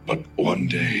 But one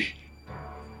day,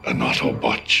 an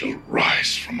Autobot shall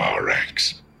rise from our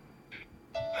ranks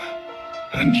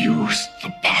and use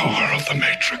the power of the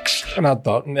Matrix. And I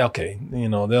thought, okay, you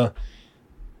know, they'll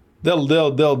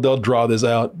draw this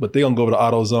out, but they're gonna go over to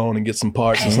AutoZone and get some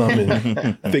parts or something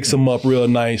and fix them up real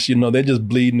nice. You know, they're just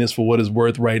bleeding this for what it's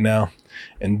worth right now.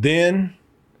 And then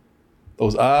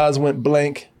those eyes went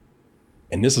blank,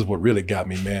 and this is what really got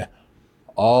me, man.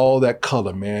 All that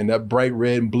color, man, that bright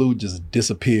red and blue just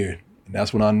disappeared, and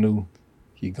that's when I knew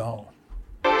he gone.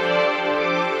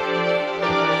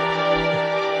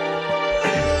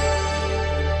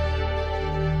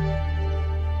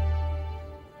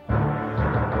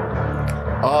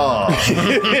 Oh,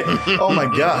 oh my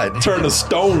God! Turn to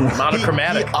stone.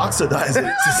 Monochromatic. He oxidized it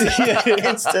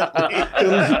instantly.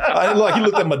 Like he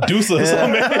looked at Medusa or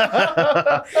something,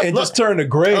 and just turned to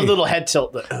gray. A little head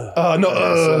tilt.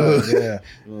 Yeah.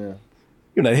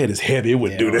 You know, that head is heavy. It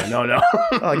wouldn't do that. No.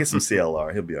 I'll get some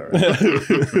CLR. He'll be all right.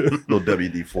 Little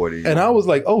WD-40. And I was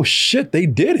like, oh shit, they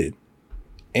did it.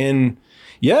 And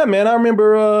yeah, man, I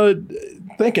remember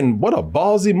thinking, what a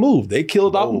ballsy move. They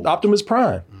killed Optimus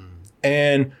Prime.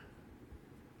 And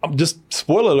I'm just,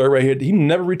 spoiler alert right here, he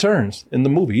never returns in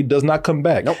the movie. He does not come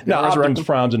back. Nope, now, Optimus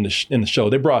Prime's in the show.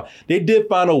 They did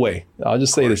find a way. I'll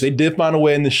just say this. They did find a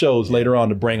way in the shows later on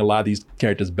to bring a lot of these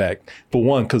characters back. For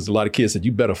one, because a lot of kids said,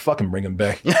 you better fucking bring him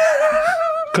back.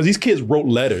 Because these kids wrote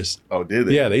letters. Oh, did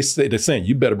they? Yeah, they're saying,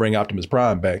 you better bring Optimus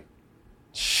Prime back.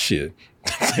 Shit.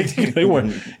 They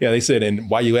weren't. Yeah, they said,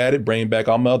 and while you at it, bring back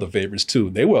all my other favorites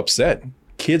too. They were upset.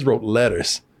 Kids wrote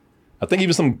letters. I think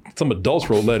even some adults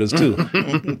wrote letters too.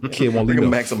 Kid won't Bring leave him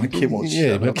back so my kid won't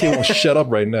shut up. My kid won't shut up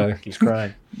right now. He's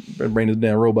crying. Better bring this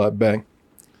damn robot back.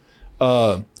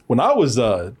 When I was,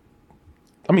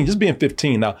 just being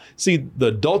 15. Now, see, the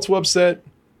adults were upset.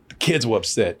 The kids were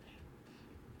upset.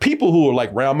 People who were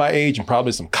like around my age and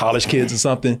probably some college kids or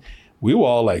something, we were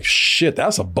all like, shit,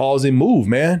 that's a ballsy move,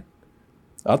 man.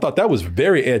 I thought that was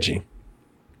very edgy.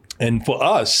 And for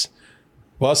us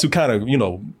who kind of,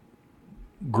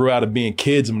 grew out of being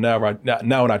kids and now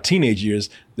in our teenage years,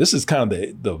 this is kind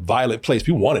of the violent place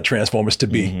we wanted Transformers to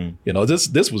be.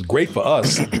 Mm-hmm. This was great for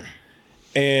us.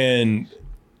 And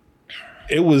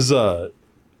it was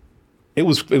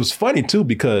funny too,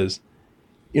 because,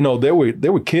 there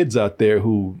were kids out there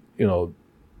who,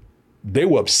 they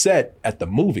were upset at the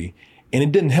movie, and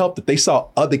it didn't help that they saw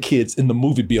other kids in the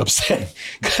movie be upset.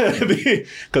 Because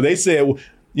they said,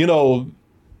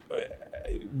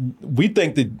 we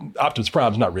think that Optimus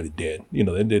Prime's not really dead.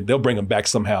 They'll bring him back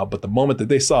somehow. But the moment that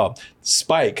they saw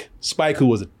Spike, who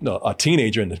was a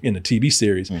teenager in the TV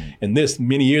series, and this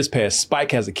many years past,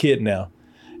 Spike has a kid now,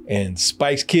 and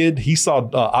Spike's kid, he saw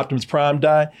Optimus Prime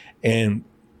die, and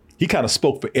he kind of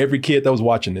spoke for every kid that was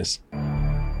watching this.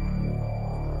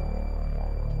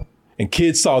 And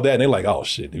kids saw that and they're like, "Oh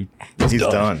shit, dude, he's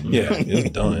done." Yeah, it's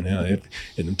done. Yeah,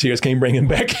 and the tears can't bring him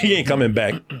back. He ain't coming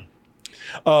back.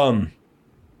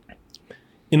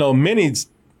 Many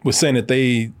were saying that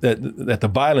the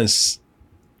violence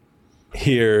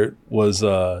here was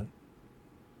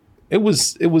it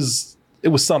was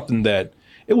something that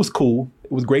it was cool.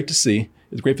 It was great to see.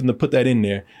 It was great for them to put that in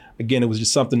there. Again, it was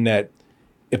just something that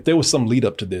if there was some lead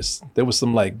up to this, there was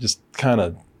some like just kind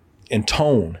of in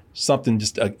tone, something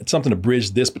something to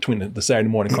bridge this between the Saturday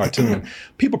morning cartoon,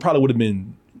 people probably would have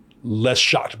been less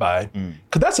shocked by it.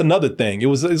 Because that's another thing.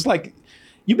 It's like,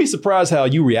 you'd be surprised how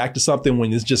you react to something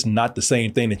when it's just not the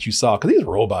same thing that you saw. Because these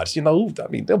robots, I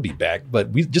mean, they'll be back.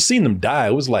 But we just seen them die.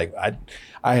 It was like,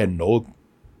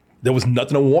 there was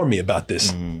nothing to warn me about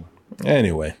this.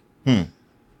 Anyway.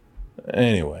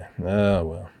 Anyway,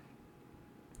 well.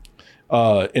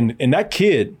 And that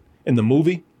kid in the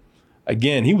movie,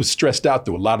 again, he was stressed out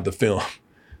through a lot of the film.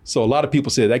 So a lot of people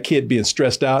said that kid being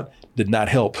stressed out did not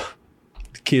help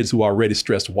the kids who are already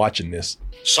stressed watching this.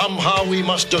 Somehow we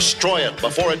must destroy it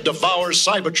before it devours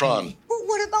Cybertron. But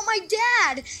what about my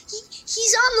dad?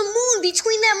 He's on the moon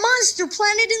between that monster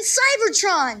planet and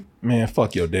Cybertron. Man,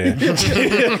 fuck your dad.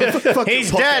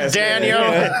 He's dead, Daniel.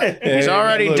 He's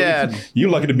already dead. You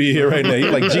lucky to be here right now.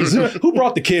 You're like, Jesus, who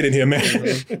brought the kid in here,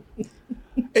 man?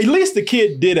 At least the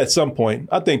kid did at some point.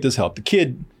 I think this helped. The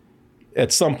kid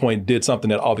at some point did something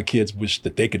that all the kids wished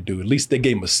that they could do. At least they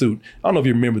gave him a suit. I don't know if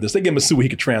you remember this. They gave him a suit where he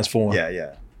could transform.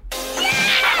 Yeah.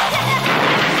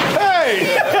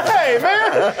 Hey,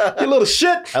 man, you little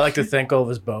shit. I like to think all of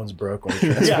his bones broke when he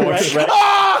transformed. Yeah,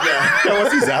 right.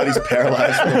 Once he's out, he's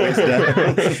paralyzed from the waist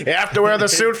down. You have to wear the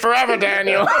suit forever,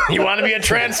 Daniel. You want to be a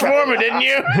transformer, didn't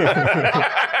you?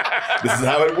 This is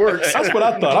how it works. That's what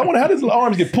I thought. I wonder how his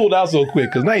arms get pulled out so quick,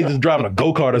 because now he's just driving a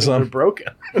go-kart or something. They're broken.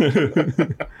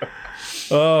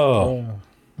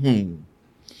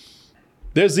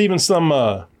 There's even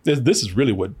some, this is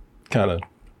really what kind of,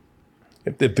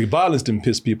 if the violence didn't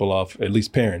piss people off, at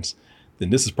least parents,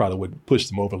 then this is probably what pushed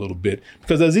them over a little bit.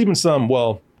 Because there's even some,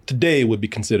 well, today would be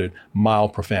considered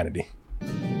mild profanity.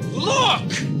 Look!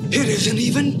 It isn't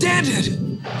even dented!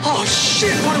 Oh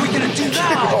shit, what are we gonna do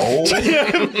now?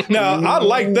 Now, I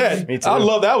like that. Me too. I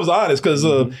love that. I was honest, because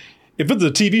if it's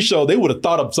a TV show, they would have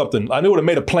thought of something. They would have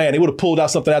made a plan. They would have pulled out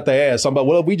something out their ass. Something about,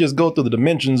 well, if we just go through the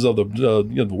dimensions of the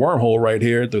wormhole right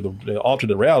here, through the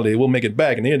alternate reality, we'll make it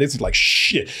back. And then this is like,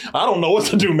 shit, I don't know what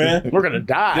to do, man. We're going to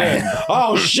die. Yeah.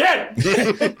 Oh, shit.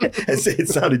 It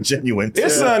sounded genuine.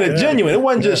 It sounded genuine. It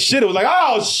wasn't just shit. It was like,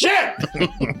 oh, shit.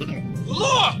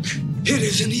 Look! It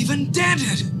isn't even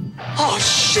dented! Oh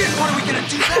shit, what are we gonna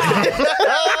do now?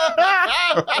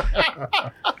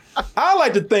 I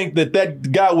like to think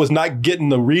that guy was not getting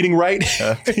the reading right.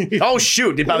 Oh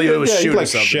shoot, he probably was shooting like,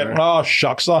 something. Shit. Right? Oh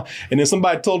shucks. And then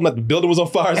somebody told him that the building was on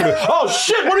fire. So like, oh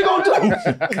shit, what are you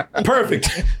gonna do?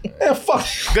 Perfect. Man, fuck.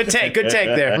 Good take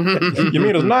there. You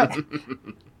mean it's not?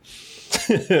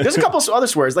 There's a couple of other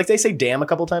swears. Like they say damn a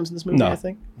couple times in this movie, I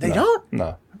think. They don't?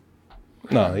 No.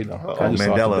 No, you don't.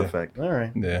 Mandela effect. All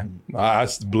right. Yeah. I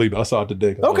believe it. I saw it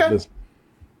today. Okay.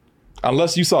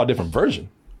 Unless you saw a different version.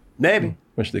 Maybe.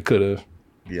 Which they could have.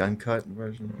 The uncut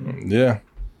version? Yeah.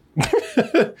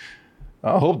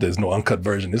 I hope there's no uncut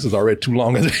version. This is already too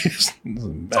long as it is.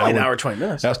 It's only an hour, 20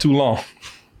 minutes. That's too long.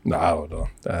 No, I don't know.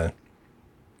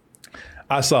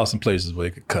 I saw some places where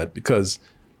they could cut, because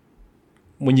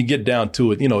when you get down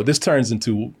to it, this turns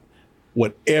into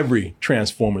what every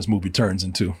Transformers movie turns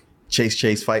into.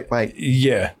 Chase, fight.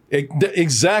 Yeah,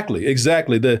 exactly.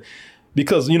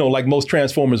 Because, like most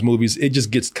Transformers movies, it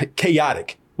just gets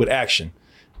chaotic with action.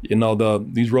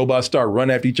 These robots start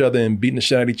running after each other and beating the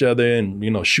shit out of each other and,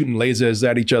 shooting lasers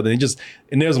at each other.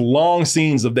 And there's long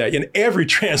scenes of that in every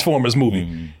Transformers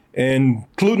movie,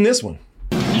 including this one.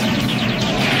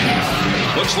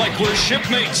 Looks like we're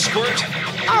shipmates, Squirt.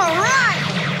 All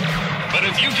right! But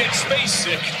if you get space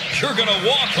sick, you're gonna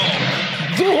walk home.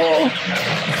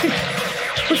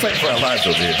 We're fighting for our lives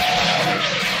over here.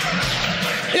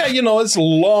 Yeah, it's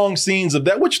long scenes of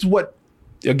that, which is what,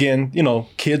 again,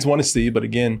 kids want to see. But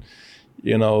again,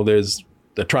 they're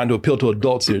trying to appeal to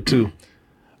adults here too.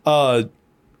 And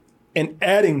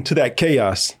adding to that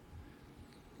chaos,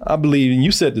 I believe, and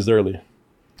you said this earlier,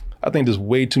 I think there's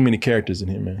way too many characters in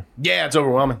here, man. Yeah, it's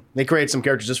overwhelming. They create some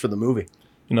characters just for the movie.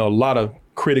 A lot of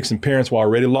critics and parents were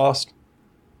already lost.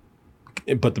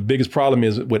 But the biggest problem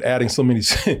is with adding so many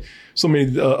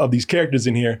of these characters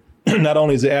in here. Not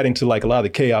only is it adding to like a lot of the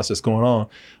chaos that's going on,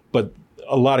 but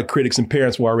a lot of critics and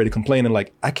parents were already complaining,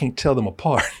 like, I can't tell them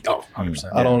apart. Oh,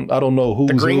 100%. I don't know who's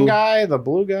the green who. guy, the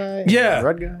blue guy, the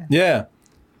red guy. Yeah.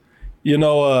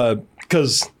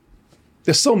 Because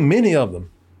there's so many of them.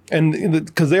 And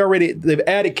because they've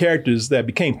added characters that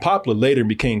became popular later and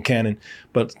became canon,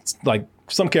 but like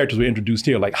some characters were introduced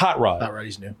here, like Hot Rod. Hot Rod,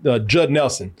 he's new. Judd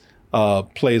Nelson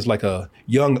plays like a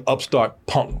young upstart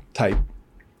punk type.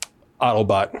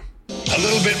 Autobot. A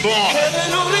little bit more.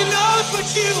 Heaven only knows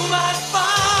what you might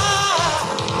find.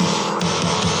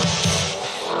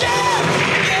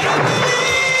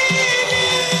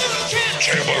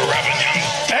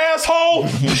 Asshole!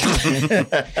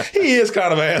 He is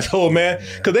kind of an asshole, man.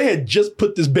 Because they had just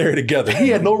put this bear together. He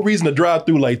had no reason to drive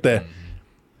through like that.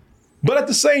 But at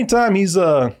the same time, he's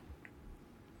there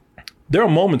are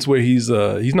moments where he's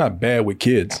not bad with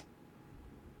kids.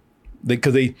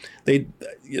 Because they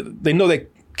know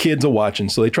that kids are watching,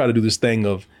 so they try to do this thing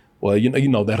of, well, you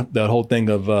know that whole thing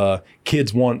of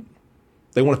kids want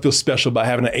to feel special by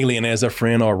having an alien as their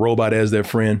friend or a robot as their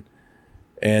friend,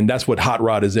 and that's what Hot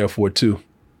Rod is there for too.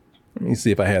 Let me see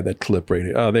if I have that clip right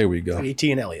here. Oh, there we go.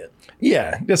 E.T. and Elliot.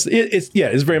 Yeah,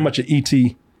 it's very much an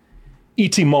E.T.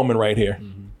 moment right here.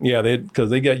 Mm-hmm. Yeah,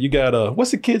 because you got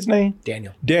what's the kid's name?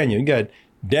 Daniel. You got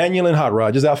Daniel and Hot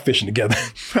Rod just out fishing together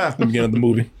at the beginning of the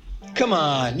movie. Come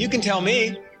on, you can tell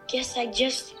me. Guess I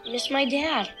just miss my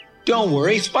dad. Don't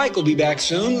worry, Spike will be back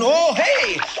soon. Oh,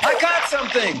 hey, I caught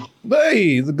something.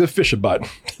 Hey, he's a good fisher bot.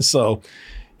 So,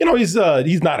 he's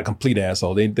not a complete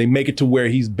asshole. They make it to where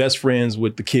he's best friends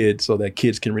with the kids so that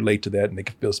kids can relate to that and they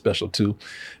can feel special too.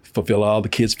 Fulfill all the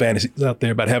kids' fantasies out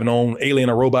there about having their own alien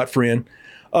or robot friend.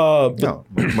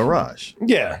 Mirage.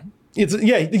 Yeah.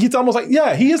 He's almost like,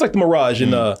 he is like the Mirage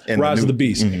in Rise of the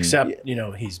Beast. Mm-hmm. Except,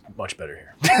 he's much better here.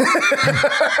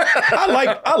 I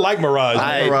like Mirage.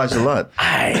 I like Mirage a lot.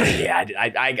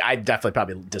 I definitely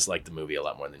probably dislike the movie a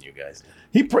lot more than you guys.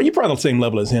 You probably on the same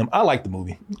level as him. I like the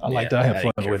movie. I have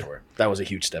fun with it. That was a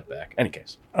huge step back. Any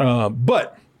case.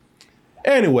 But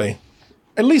anyway,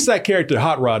 at least that character,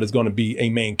 Hot Rod, is going to be a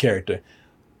main character.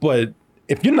 But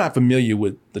if you're not familiar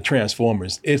with the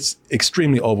Transformers, it's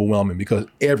extremely overwhelming because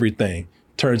everything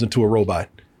turns into a robot,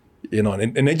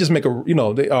 and they just make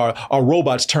they are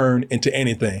robots turn into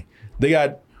anything. They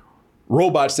got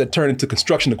robots that turn into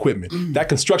construction equipment. That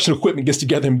construction equipment gets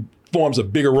together and forms a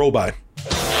bigger robot.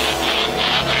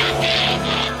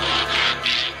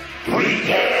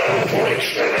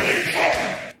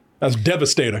 That's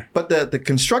Devastator. But the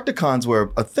Constructicons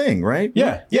were a thing, right?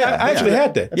 Yeah. I actually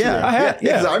had that. Yeah.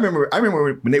 I remember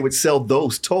when they would sell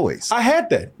those toys. I had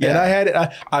that. Yeah. And I had it.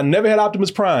 I never had Optimus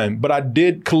Prime, but I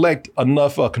did collect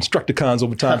enough Constructicons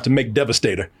over time to make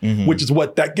Devastator, which is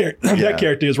what that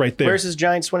character is right there. Where's his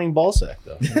giant swinging ball sack,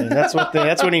 though? I mean, that's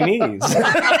what he needs.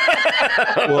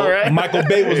 Well, right? Michael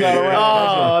Bay was not around.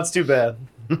 Oh, that's too bad.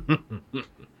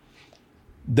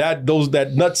 That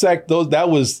nutsack, that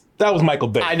was Michael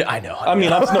Bay. I know. I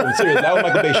mean, I'm serious. That was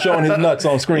Michael Bay showing his nuts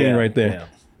on screen right there. Yeah.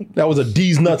 That was a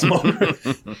D's nuts moment.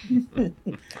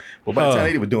 Well, by the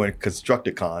time they were doing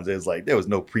Constructicons, it was like there was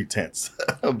no pretense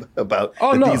about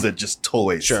these are just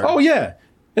toys. Sure. Oh yeah,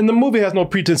 and the movie has no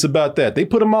pretense about that. They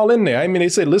put them all in there. I mean, they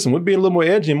say, listen, we're being a little more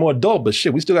edgy and more adult, but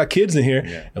shit, we still got kids in here,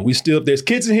 and if there's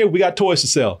kids in here, we got toys to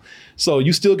sell. So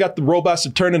you still got the robots to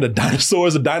turn into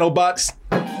dinosaurs or Dinobots.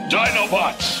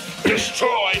 Dinobots,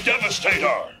 destroy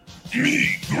Devastator.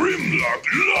 Me, Grimlock,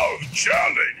 love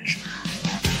challenge.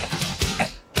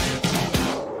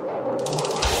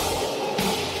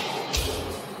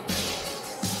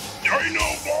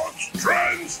 Dinobots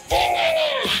transform.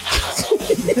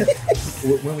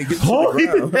 When we get to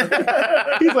the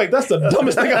ground. He's like, that's the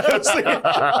dumbest thing I've ever seen.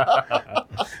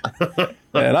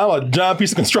 Man, I'm a giant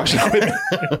piece of construction equipment.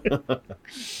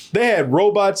 They had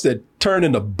robots that turned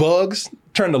into bugs,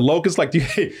 turned to locusts, like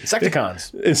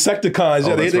Insecticons. Insecticons,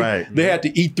 yeah. That's right. They had to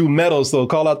eat through metal, so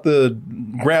call out the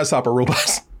grasshopper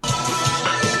robots.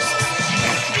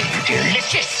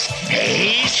 Delicious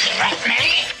space shrapnel.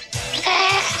 A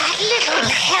little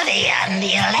heavy on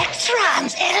the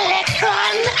electrons,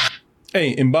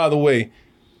 Hey, and by the way,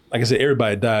 like I said,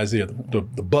 everybody dies here. The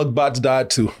bug bots died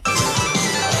too.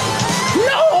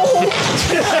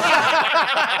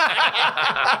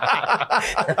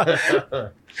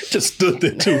 Just stood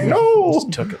there too. No.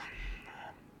 Just took it.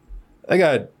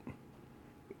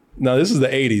 Now this is the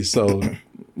 80s, so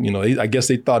I guess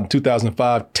they thought in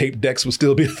 2005 tape decks would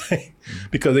still be a thing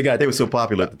because they were so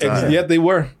popular at the time. Yeah, they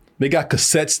were. They got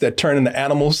cassettes that turn into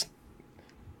animals.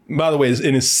 By the way,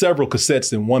 it's several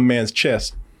cassettes in one man's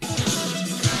chest.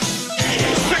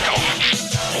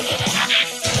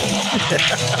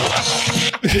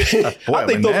 Boy, I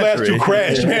think those last two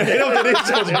crashed, man. They don't think they're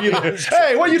supposed to be there.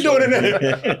 Hey, what are you doing in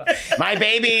there? My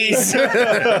babies.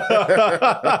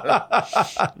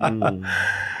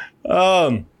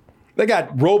 They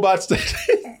got robots that,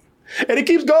 and it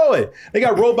keeps going. They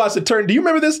got robots that turn. Do you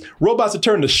remember this? Robots that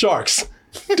turn to sharks.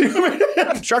 Do you remember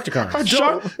that? Sharkticons.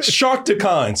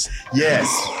 Sharkticons. Yes.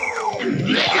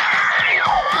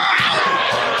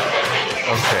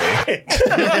 Okay.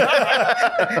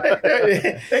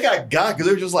 They got because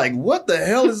they were just like, what the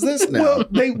hell is this now? Well,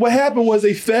 what happened was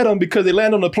they fed them because they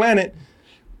landed on the planet,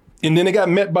 and then they got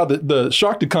met by the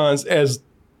Sharkticons as,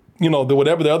 you know,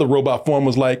 whatever the other robot form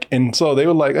was like. And so they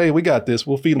were like, hey, we got this.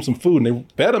 We'll feed them some food. And they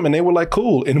fed them, and they were like,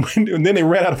 cool. And then they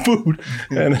ran out of food.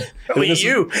 And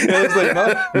you. And it's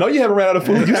like, no, you haven't ran out of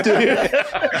food. You're still here.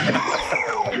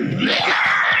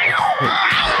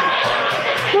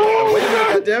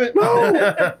 God damn it.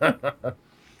 No.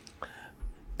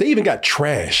 They even got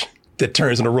trash that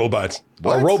turns into robots.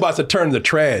 Or robots that turn into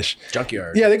trash.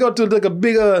 Junkyard. Yeah, they go to like a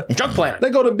big junk planet. They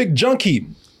go to a big junk heap,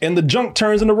 and the junk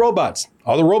turns into robots.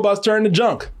 All the robots turn into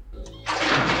junk.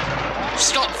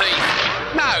 Stop thief.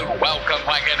 No, welcome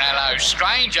back and hello,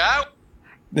 stranger.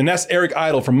 And that's Eric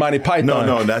Idle from Monty Python.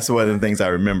 No, that's one of the things I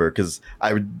remember because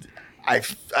I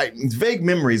vague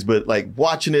memories, but like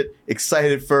watching it,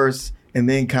 excited at first, and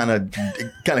then kind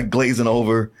of glazing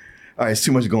over. All right, it's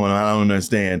too much going on. I don't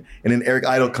understand. And then Eric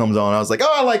Idle comes on. I was like,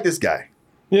 oh, I like this guy.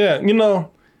 Yeah, you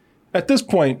know, at this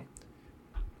point,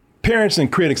 parents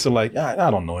and critics are like, I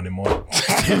don't know anymore.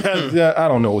 Yeah, I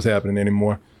don't know what's happening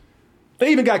anymore. They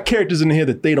even got characters in here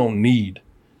that they don't need.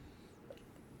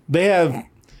 They have,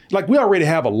 like, we already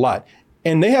have a lot.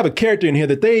 And they have a character in here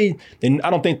that and I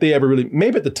don't think they ever really,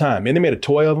 maybe at the time, and they made a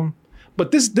toy of him.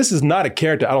 But this is not a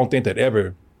character I don't think that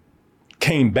ever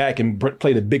came back and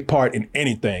played a big part in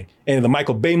anything. And the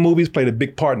Michael Bay movies played a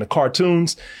big part in the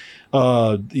cartoons.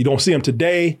 You don't see him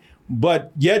today,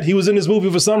 but yet he was in this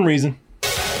movie for some reason.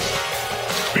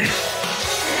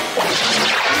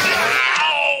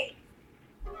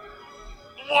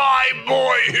 My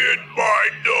boy hit my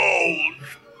nose.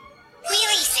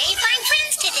 Wheelie, say find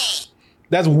friends today.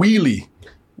 That's Wheelie.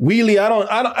 Wheelie,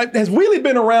 has Wheelie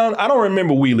been around? I don't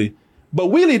remember Wheelie. But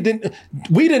we did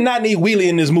not need Wheelie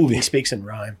in this movie. He speaks in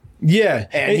rhyme. Yeah.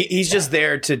 And he's just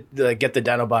there to get the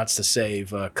Dinobots to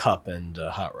save Cup and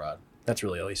Hot Rod. That's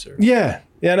really all he serves. Yeah.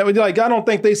 Yeah. And like, I don't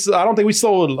think we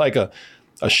sold like a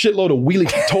shitload of Wheelie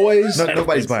toys.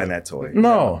 Nobody's buying that toy.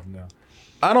 No.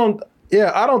 I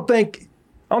don't think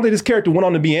this character went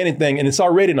on to be anything, and it's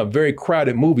already in a very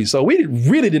crowded movie. So we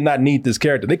really did not need this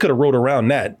character. They could have wrote around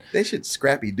that. They should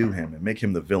Scrappy do him and make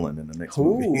him the villain in the next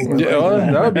movie.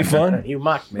 Yeah, that would be fun. You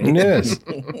mocked me. Yes.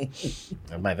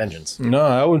 My vengeance. No,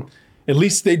 I would. At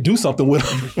least they do something with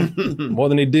him more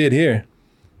than they did here.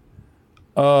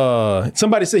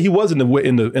 Somebody said he was in the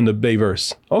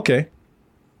Bayverse. Okay.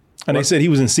 And they said he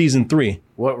was in season 3.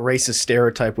 What racist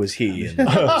stereotype was he in?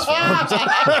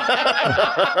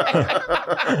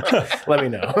 Let me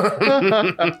know.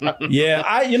 Yeah,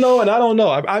 and I don't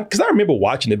know. Because I remember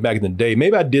watching it back in the day.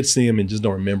 Maybe I did see him and just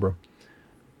don't remember.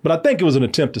 But I think it was an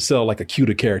attempt to sell like a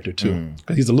cuter character too.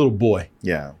 Because he's a little boy.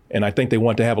 Yeah. And I think they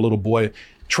want to have a little boy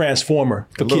transformer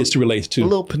for kids to relate to. A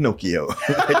little Pinocchio.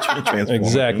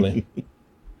 Exactly.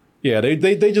 Yeah,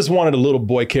 they just wanted a little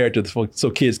boy character so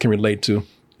kids can relate to.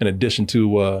 In addition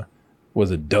to, was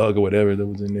it Doug or whatever that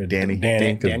was in there? Danny,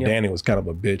 because Danny was kind of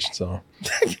a bitch. So,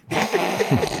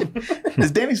 does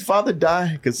Danny's father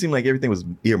die? Because it seemed like everything was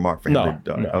earmarked for him to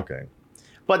die. No. Okay,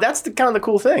 but that's kind of the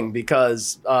cool thing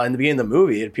because in the beginning of the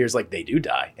movie, it appears like they do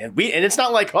die, and it's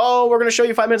not like, oh, we're going to show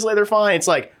you 5 minutes later, they're fine. It's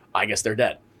like, I guess they're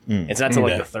dead. It's not until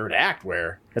like the third act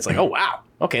where it's like, oh wow,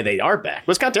 okay, they are back.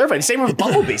 But it's kind of terrifying. Same with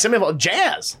Bumblebee, same with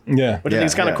Jazz. Yeah, which I think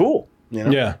is kind of cool. You know?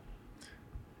 Yeah.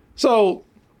 So.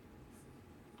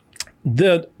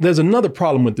 There's another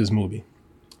problem with this movie,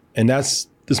 and that's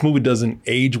this movie doesn't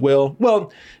age well.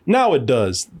 Well, now it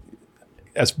does,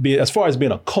 as far as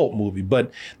being a cult movie, but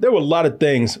there were a lot of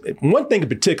things. One thing in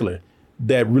particular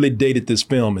that really dated this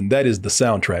film, and that is the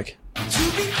soundtrack.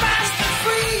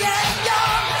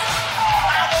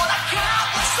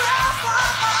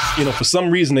 For some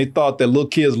reason they thought that little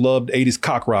kids loved 80s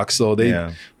cock rock, so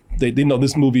they know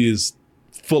this movie is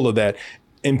full of that.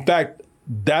 In fact,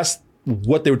 that's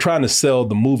what they were trying to sell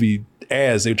the movie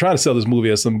as. They were trying to sell this movie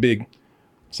as some big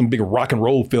rock and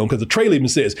roll film, because the trailer even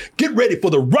says, "Get ready for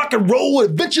the rock and roll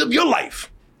adventure of your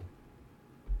life."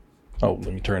 Oh,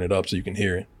 let me turn it up so you can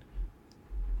hear it.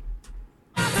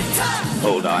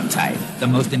 Hold on tight. The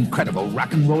most incredible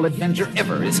rock and roll adventure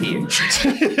ever is here.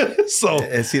 So,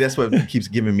 and see, that's what keeps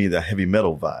giving me the heavy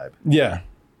metal vibe. Yeah.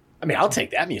 I mean, I'll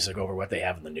take that music over what they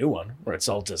have in the new one, where it's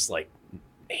all just like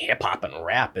hip hop and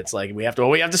rap. It's like we have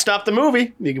to stop the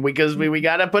movie because we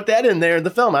got to put that in there in the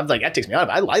film. I'm like, that takes me out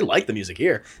of it. I like the music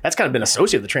here. That's kind of been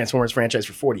associated with the Transformers franchise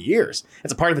for 40 years.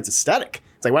 It's a part of its aesthetic.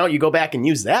 It's like, why don't you go back and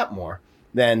use that more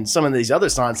than some of these other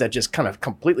songs that just kind of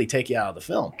completely take you out of the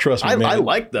film? Trust me, man. I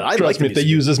like the music. If they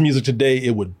use this music today,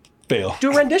 it would fail.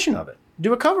 Do a rendition of it.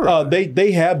 Do a cover of it.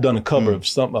 They have done a cover of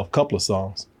a couple of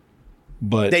songs.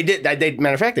 But They did.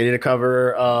 Matter of fact, they did a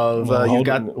cover of "You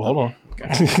Got." Hold on.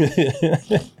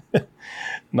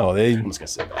 No, they. I'm just gonna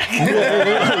sit back.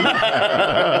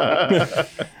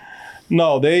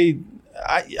 No, they.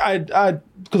 I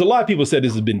because a lot of people said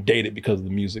this has been dated because of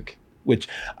the music, which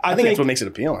I think that's what makes it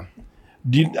appealing.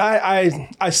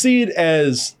 I see it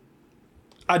as,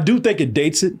 I do think it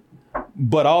dates it,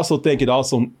 but I also think it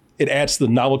adds the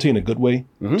novelty in a good way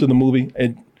to the movie.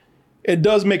 It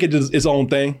does make it its own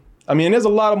thing. I mean, there's a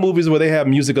lot of movies where they have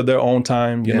music of their own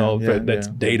time, that's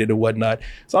dated or whatnot.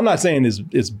 So I'm not saying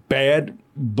it's bad,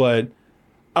 but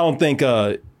I don't think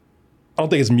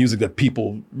it's music that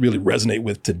people really resonate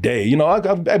with today.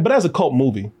 But as a cult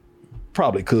movie,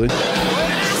 probably could.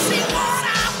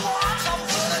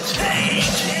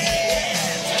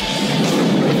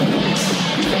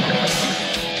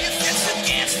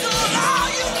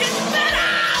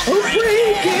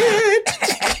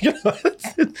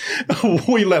 What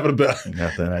are you laughing about?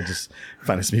 Nothing. I just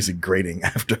find this music grating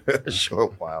after a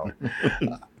short while.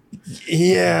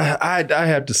 Yeah, I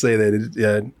have to say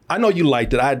that. I know you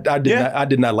liked it. I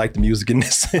did not like the music in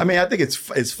this. I mean, I think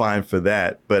it's fine for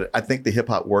that, but I think the hip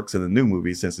hop works in the new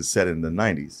movie since it's set in the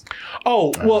 90s.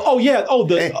 Oh, well, oh yeah,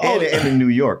 and in New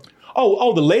York.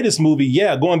 Oh, the latest movie,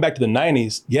 yeah, going back to the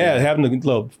 90s, having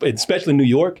especially New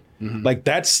York, like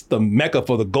that's the mecca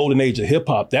for the golden age of hip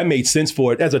hop. That made sense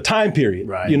for it as a time period,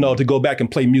 right? To go back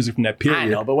and play music from that period. I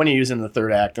know, but when you're using the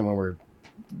third act and when we're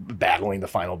battling the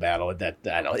final battle, that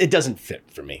I know it doesn't fit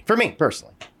for me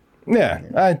personally.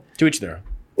 Yeah, to each their own.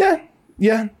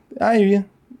 Yeah, I hear you.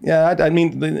 Yeah, I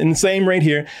mean, in the same rate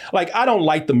here. Like, I don't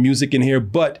like the music in here,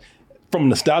 but from a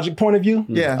nostalgic point of view,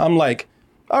 I'm like,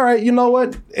 all right, you know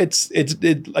what? It adds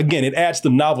the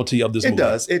novelty of this movie.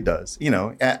 It does.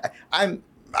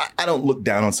 I don't look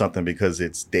down on something because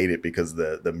it's dated because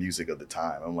the music of the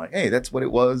time. I'm like, hey, that's what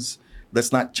it was.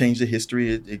 Let's not change the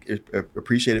history.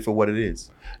 Appreciate it for what it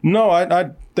is. No,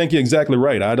 I think you're exactly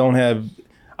right. I don't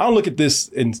look at this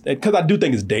because I do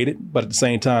think it's dated, but at the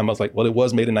same time, I was like, well, it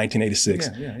was made in 1986.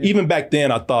 Yeah. Even back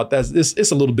then, I thought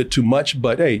it's a little bit too much.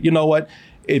 But hey, you know what?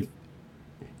 It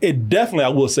definitely, I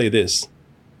will say this.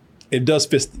 It does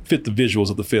fit the visuals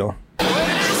of the film.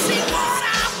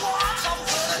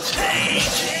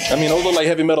 I mean, those look like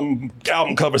heavy metal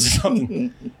album covers or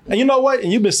something. And you know what?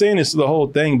 And you've been saying this the whole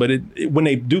thing, but when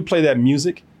they do play that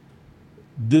music,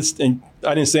 and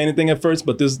I didn't say anything at first,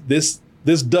 but this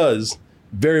does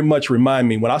very much remind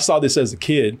me. When I saw this as a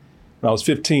kid, when I was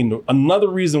 15, another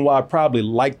reason why I probably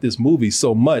like this movie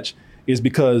so much is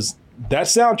because that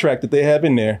soundtrack that they have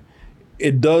in there,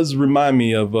 it does remind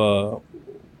me of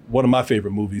one of my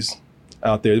favorite movies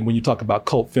out there when you talk about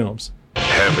cult films.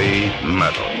 Heavy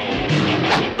metal.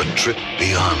 A trip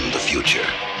beyond the future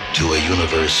to a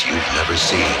universe you've never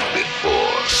seen before.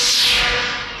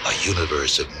 A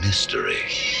universe of mystery.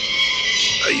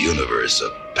 A universe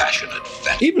of passionate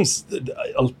fantasy. Even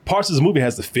parts of this movie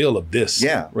has the feel of this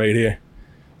right here.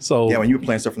 So when you were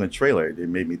playing stuff from the trailer, it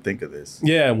made me think of this.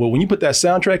 Yeah, well, when you put that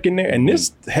soundtrack in there, and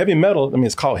this heavy metal, I mean,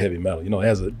 it's called heavy metal.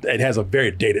 It has a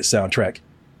very dated soundtrack.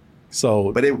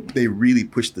 So, but they really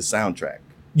pushed the soundtrack.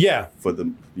 Yeah, for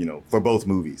both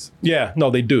movies. Yeah, no,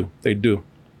 they do.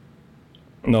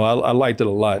 No, I liked it a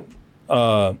lot.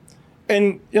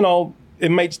 And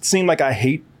it might seem like I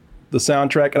hate the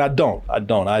soundtrack, and I don't.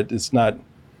 It's not.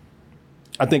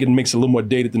 I think it makes it a little more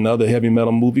dated than the other heavy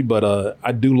metal movie, but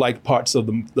I do like parts of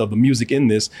the music in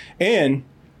this. And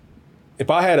if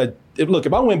I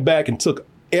went back and took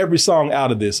every song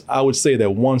out of this, I would say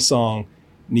that one song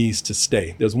needs to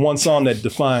stay. There's one song that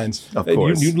defines. Of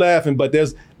course, you laughing, but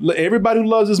there's everybody who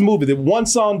loves this movie. That one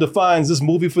song defines this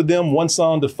movie for them. One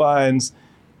song defines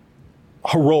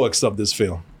heroics of this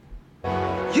film.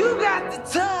 You got the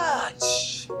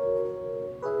touch.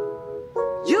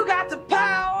 You got the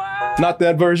power. Not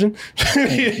that version.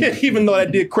 Even though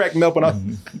that did crack me up when I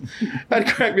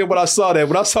saw that.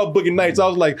 When I saw Boogie Nights, I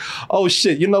was like, oh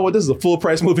shit, you know what? This is a full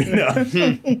price movie now.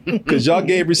 Because y'all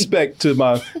gave respect to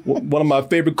one of my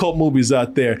favorite cult movies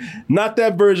out there. Not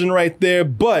that version right there,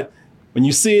 but when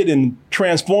you see it in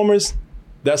Transformers,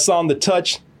 that song, The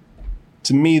Touch,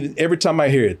 to me, every time I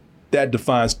hear it, that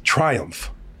defines triumph.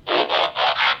 You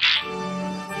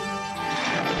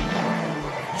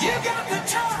got the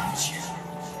touch.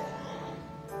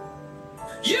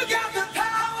 You got the power.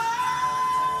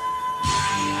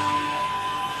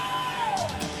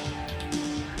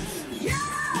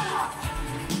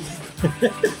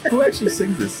 Who actually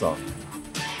sings this song?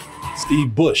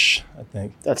 Steve Bush, I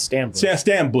think. That's Stan Bush.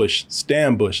 Stan Bush.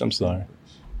 Stan Bush, I'm sorry.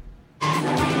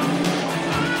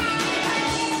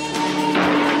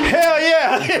 Hell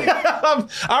yeah!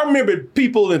 I remember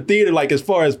people in theater, like as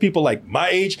far as people like my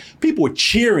age, people were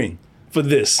cheering for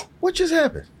this. What just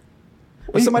happened?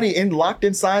 Was somebody locked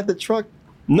inside the truck?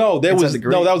 No, that was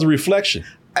a reflection.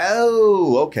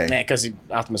 Oh, okay. Yeah, because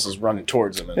Optimus is running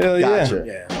towards him. Hell Gotcha.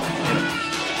 Yeah.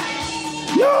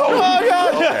 No,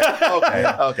 oh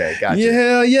God. Okay, gotcha.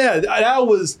 Yeah.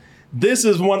 This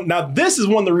is one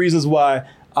of the reasons why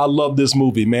I love this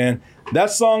movie, man. That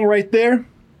song right there,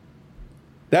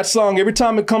 that song, every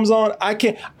time it comes on, I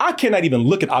cannot even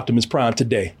look at Optimus Prime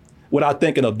today without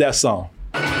thinking of that song.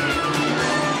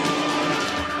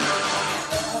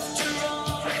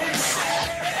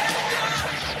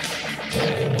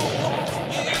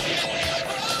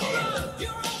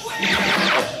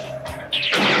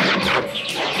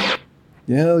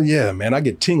 Hell yeah, man. I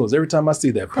get tingles every time I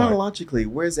see that part. Chronologically,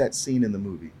 where's that scene in the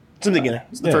movie? It's in the beginning.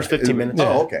 It's the first 15 minutes.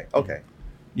 Oh, okay.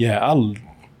 Yeah,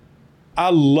 I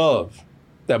love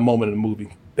that moment in the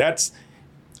movie. I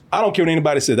don't care what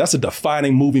anybody says, that's a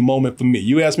defining movie moment for me.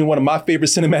 You ask me, one of my favorite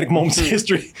cinematic moments in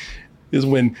history is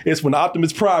when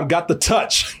Optimus Prime got the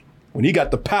touch, when he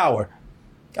got the power.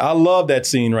 I love that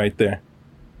scene right there.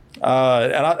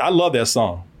 And I love that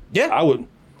song. Yeah.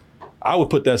 I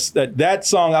would put that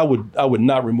song I would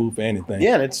not remove for anything.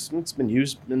 Yeah, and it's been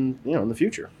used in the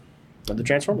future of the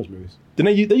Transformers movies.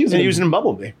 They use it in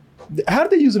Bumblebee. How did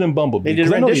they use it in Bumblebee? They did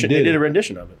a rendition. They did a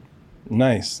rendition of it.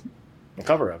 Nice. A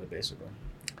cover of it, basically.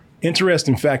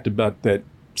 Interesting fact about that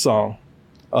song.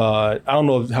 I don't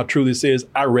know how true this is.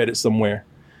 I read it somewhere,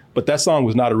 but that song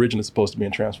was not originally supposed to be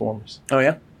in Transformers. Oh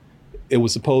yeah. It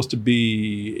was supposed to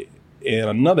be in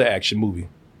another action movie.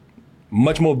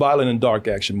 Much more violent and dark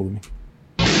action movie.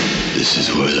 This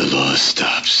is where the law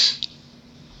stops,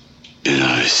 and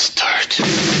I start.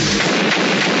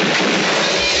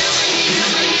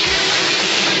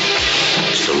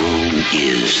 Stallone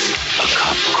is a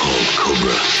cop called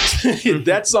Cobra.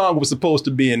 That song was supposed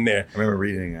to be in there. I remember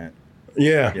reading that.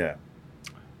 Yeah.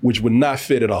 Which would not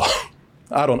fit at all.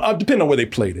 I don't know. Depending on where they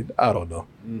played it. I don't know.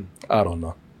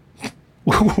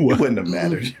 It wouldn't have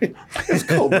mattered. It's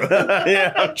Cobra.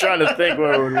 Yeah, I'm trying to think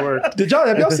where it would work.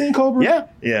 Have y'all seen Cobra?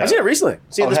 Yeah. I've seen it recently.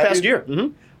 Seen it this past year.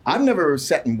 Mm-hmm. I've never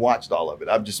sat and watched all of it.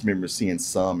 I just remember seeing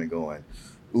some and going,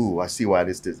 ooh, I see why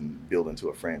this doesn't build into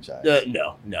a franchise.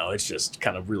 No, it's just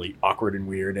kind of really awkward and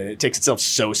weird, and it takes itself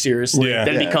so seriously that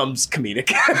it becomes comedic.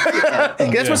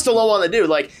 That's what Stallone wanted to do.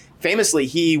 Like, famously,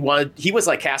 he was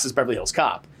like cast as Beverly Hills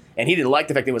Cop. And he didn't like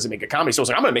the fact that he wasn't making a comedy, so he was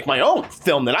like, I'm going to make my own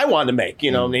film that I wanted to make,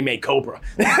 and they made Cobra.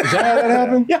 Is that how that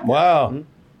happened? Yeah. Wow. Mm-hmm.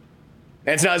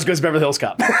 And it's not as good as Beverly Hills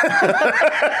Cop.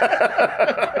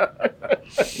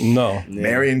 No.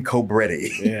 Marion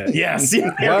Cobretti. Yeah. Yes,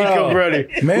 Marion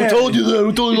Cobretti. Man. Who told you that?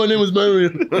 Who told you my name was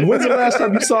Marion? When's the last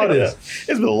time you saw this?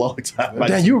 It's been a long time.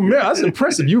 Damn, you remember? That's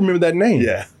impressive. You remember that name.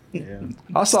 Yeah.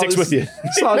 I saw Sticks this, with you.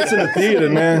 saw this in the theater,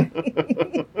 man.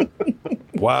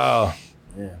 Wow.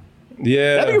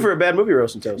 Yeah. That'd be good for a bad movie,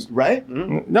 Roast and Toast. Right?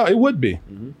 Mm-hmm. No, it would be.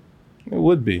 Mm-hmm. It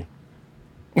would be.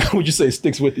 Would you say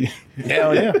sticks with you?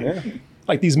 Hell yeah.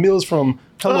 Like these meals from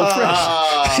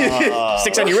HelloFresh.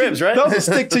 Sticks on your ribs, right? Those will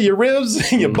stick to your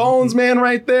ribs and your bones, man,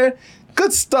 right there.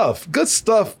 Good stuff. Good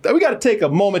stuff. We got to take a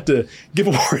moment to give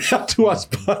a word out to our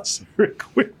sponsor real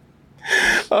quick.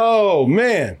 Oh,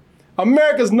 man.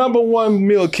 America's #1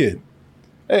 meal kit.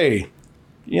 Hey,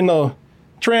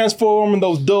 transforming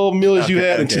those dull meals you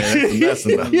had into. That's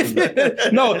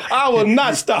enough. No, I will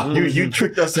not stop. You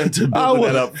tricked us into building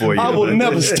that up for you. I will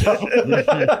never stop.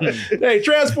 Hey,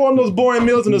 transform those boring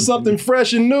meals into something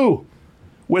fresh and new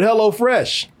with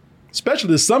HelloFresh. Especially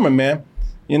this summer, man.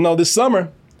 This summer,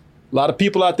 a lot of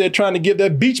people out there trying to give their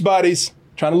beach bodies,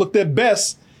 trying to look their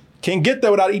best, can't get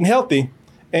there without eating healthy.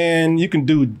 And you can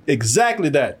do exactly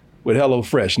that with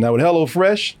HelloFresh. Now, with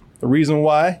HelloFresh, the reason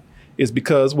why is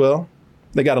because,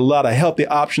 they got a lot of healthy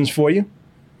options for you.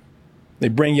 They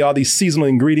bring you all these seasonal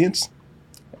ingredients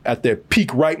at their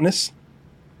peak ripeness.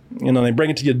 They bring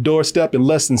it to your doorstep in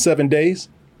less than 7 days.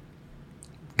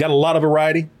 Got a lot of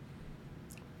variety.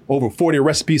 Over 40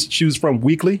 recipes to choose from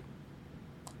weekly.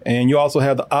 And you also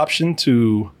have the option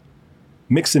to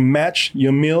mix and match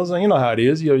your meals. And you know how it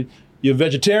is. You're a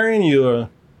vegetarian, you're a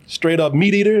straight up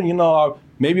meat eater, or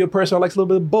maybe a person who likes a little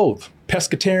bit of both.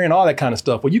 Pescatarian, all that kind of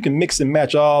stuff. Well, you can mix and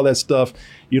match all that stuff.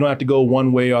 You don't have to go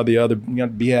one way or the other. You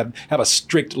have a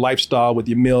strict lifestyle with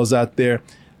your meals out there.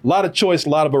 A lot of choice, a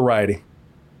lot of variety.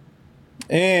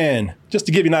 And just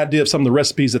to give you an idea of some of the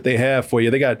recipes that they have for you,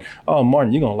 they got,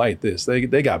 Martin, you're going to like this. They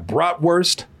got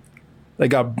bratwurst. They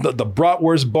got the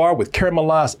bratwurst bar with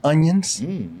caramelized onions.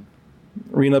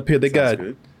 Reading up here, they got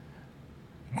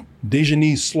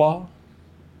Dijonese slaw.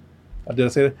 Did I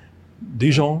say that?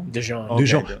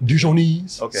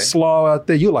 Dijonese. Okay. Slaw out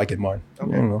there. You like it, Martin.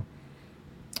 Okay. You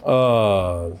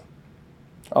know.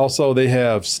 Also, they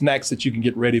have snacks that you can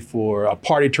get ready for,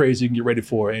 party trays you can get ready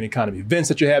for any kind of events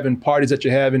that you're having, parties that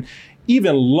you're having.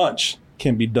 Even lunch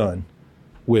can be done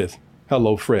with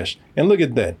HelloFresh. And look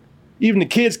at that. Even the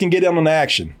kids can get in on the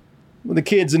action. The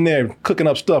kids in there cooking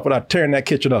up stuff without tearing that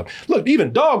kitchen up. Look,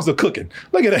 even dogs are cooking.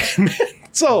 Look at that, man.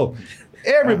 So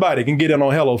everybody can get in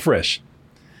on HelloFresh.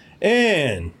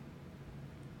 And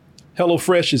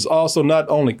HelloFresh is also not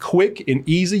only quick and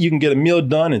easy, you can get a meal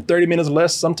done in 30 minutes or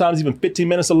less, sometimes even 15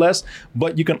 minutes or less,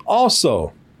 but you can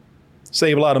also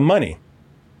save a lot of money.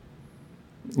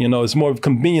 You know, it's more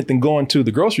convenient than going to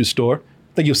the grocery store.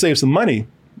 I think you'll save some money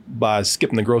by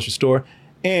skipping the grocery store.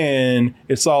 And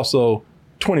it's also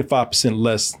 25%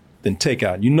 less than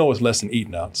takeout. You know it's less than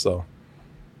eating out. So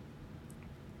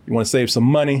you want to save some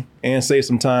money and save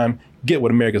some time, get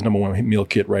with America's #1 meal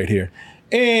kit right here.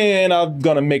 And I'm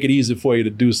going to make it easy for you to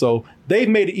do so. They've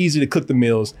made it easy to cook the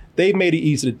meals. They've made it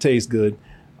easy to taste good.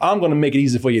 I'm going to make it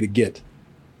easy for you to get.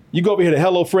 You go over here to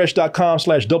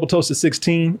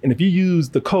HelloFresh.com/doubletoasted16. And if you use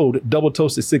the code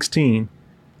doubletoasted16,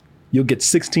 you'll get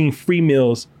 16 free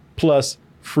meals plus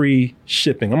free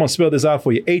shipping. I'm going to spell this out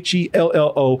for you.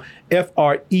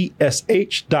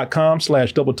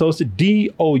 HelloFresh.com/doubletoasted,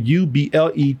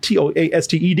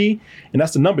 DOUBLETOASTED. And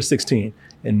that's the number 16.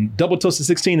 And Double Toasted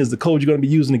 16 is the code you're going to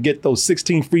be using to get those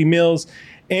 16 free meals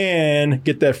and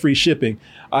get that free shipping.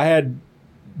 I had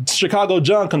Chicago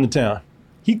John come to town.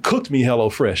 He cooked me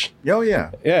HelloFresh. Oh, yeah.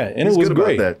 Yeah, and He's it was good about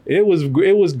great. that. It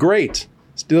was great.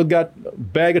 Still got a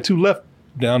bag or two left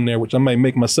down there, which I might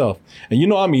make myself. And you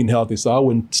know I'm eating healthy, so I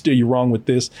wouldn't steer you wrong with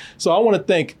this. So I want to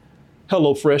thank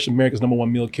HelloFresh, America's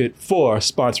 #1 meal kit, for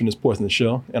sponsoring this portion of the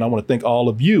show. And I want to thank all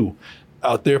of you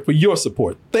out there for your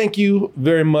support. Thank you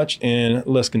very much, and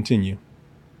let's continue.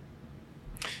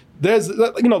 There's,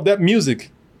 you know, that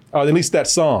music, or at least that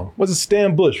song. Was it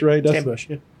Stan Bush, right? Stan Bush,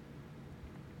 yeah.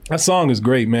 That song is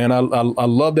great, man. I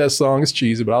love that song. It's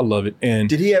cheesy, but I love it. And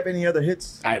did he have any other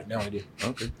hits? I have no idea.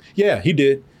 Okay. Yeah, he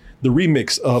did. The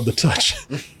remix of The Touch.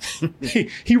 he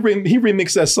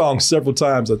remixed that song several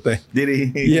times, I think. Did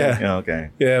he? Yeah. Okay.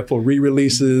 Yeah, for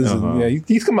re-releases. And yeah,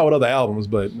 he's come out with other albums,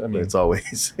 but I mean, it's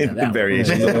always in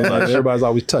variations. Everybody's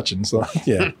always touching. So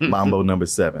yeah. Mambo number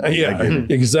 7. Yeah,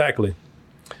 exactly.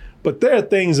 But there are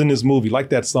things in this movie like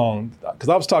that song, because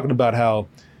I was talking about how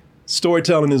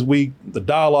storytelling is weak, the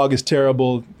dialogue is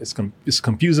terrible, it's a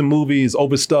confusing movie, it's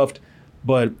overstuffed.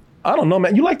 But I don't know,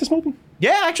 man. You like this movie?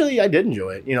 Yeah, actually, I did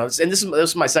enjoy it. You know, and this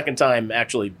is my second time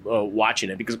actually watching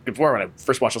it, because before when I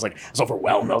first watched, I was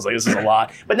overwhelmed. I was like, this is a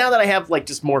lot. But now that I have like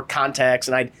just more context,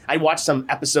 and I watched some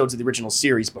episodes of the original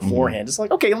series beforehand, it's like,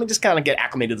 okay, let me just kind of get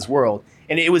acclimated to this world,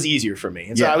 and it was easier for me.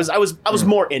 And so I was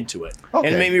more into it, and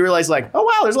it made me realize like, oh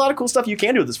wow, there's a lot of cool stuff you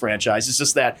can do with this franchise. It's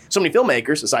just that so many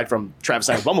filmmakers, aside from Travis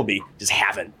Snider's Bumblebee, just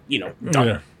haven't done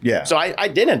it. Yeah. So I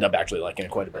did end up actually liking it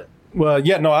quite a bit. Well,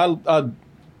 yeah, no, I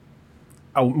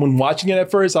when watching it at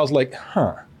first, I was like,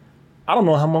 I don't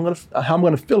know how I'm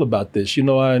gonna feel about this. You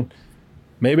know,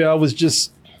 maybe I was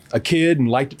just a kid and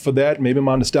liked it for that. Maybe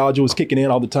my nostalgia was kicking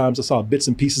in all the times I saw bits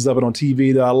and pieces of it on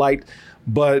TV that I liked.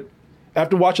 But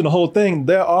after watching the whole thing,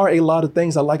 there are a lot of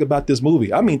things I like about this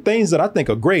movie. I mean, things that I think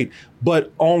are great,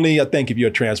 but only I think if you're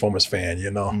a Transformers fan, you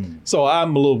know. So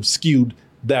I'm a little skewed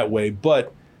that way.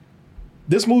 But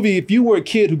this movie, if you were a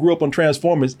kid who grew up on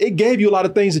Transformers, it gave you a lot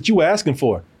of things that you were asking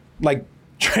for. Like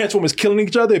Transformers killing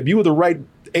each other. If you were the right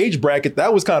age bracket,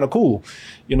 that was kind of cool.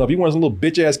 You know, if you weren't a little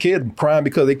bitch ass kid crying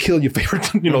because they killed your favorite,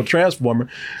 Transformer,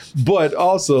 but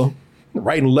also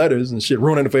writing letters and shit,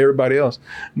 ruining it for everybody else.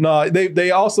 No, they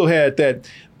also had that.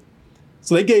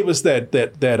 So they gave us that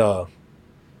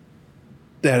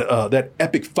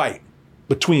epic fight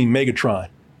between Megatron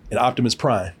and Optimus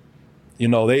Prime. You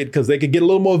know, because they could get a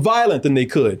little more violent than they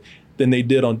could on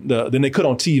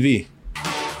TV.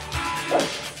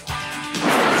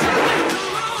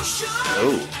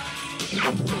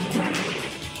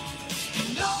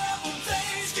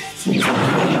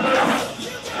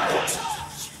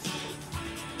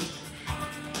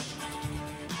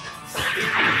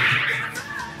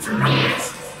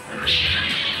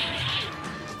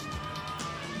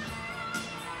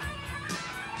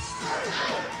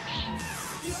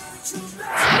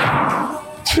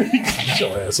 Get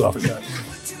your ass off of that.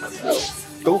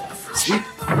 Go sleep.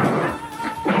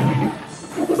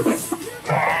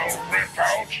 I'll rip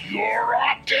out your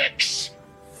optics.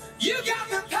 You got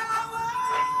the power.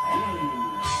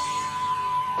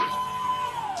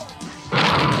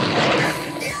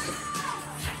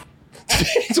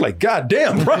 So like, God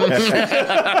damn, bro. You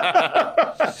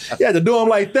had to do him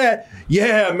like that.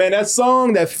 Yeah, man, that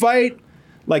song, that fight,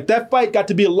 like that fight got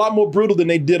to be a lot more brutal than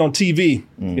they did on TV.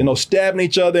 You know, stabbing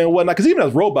each other and whatnot. Because even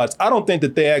as robots, I don't think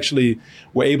that they actually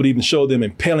were able to even show them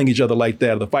impaling each other like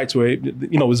that. The fights were,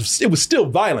 you know, it was still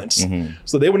violence.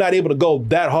 So they were not able to go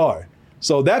that hard.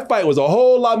 So that fight was a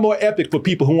whole lot more epic for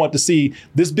people who want to see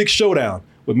this big showdown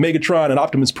with Megatron and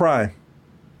Optimus Prime.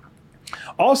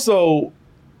 Also,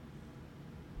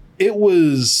 it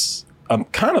was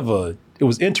it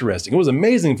was interesting. It was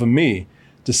amazing for me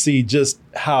to see just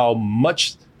how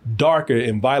much darker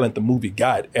and violent the movie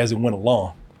got as it went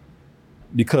along.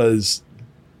 Because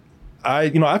I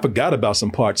forgot about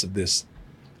some parts of this.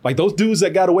 Like those dudes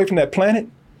that got away from that planet,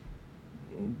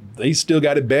 they still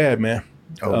got it bad, man.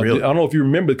 Oh, really? I don't know if you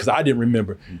remember, because I didn't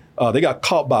remember. They got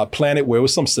caught by a planet where it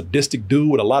was some sadistic dude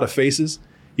with a lot of faces.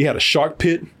 He had a shark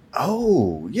pit.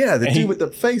 Oh, yeah, the dude with the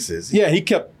faces. Yeah, he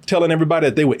kept telling everybody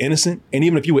that they were innocent. And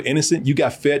even if you were innocent, you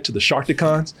got fed to the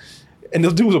Sharkticons. And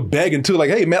those dudes were begging too, like,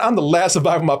 hey, man, I'm the last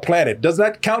survivor of my planet. Does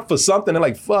that count for something? They're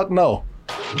like, fuck no.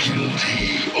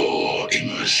 Guilty or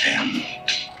innocent?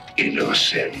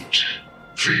 Innocent.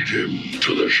 Feed him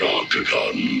to the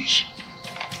Sharkticons.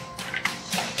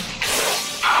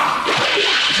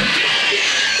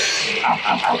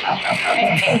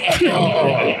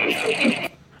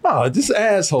 Oh, this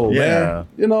asshole, man.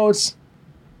 You know, it's...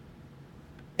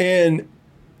 And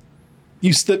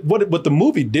what the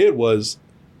movie did was,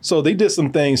 so they did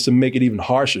some things to make it even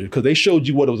harsher, because they showed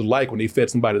you what it was like when they fed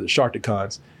somebody to the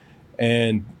Sharkticons.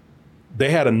 And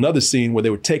they had another scene where they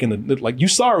were taking like you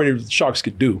saw already what the sharks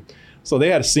could do. So they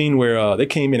had a scene where they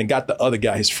came in and got the other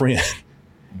guy, his friend.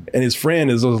 And his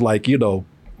friend was like, you know,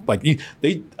 like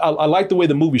I like the way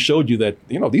the movie showed you that,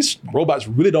 you know, these robots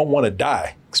really don't want to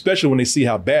die, especially when they see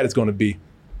how bad it's going to be.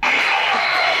 No,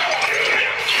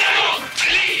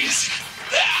 please!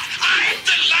 I'm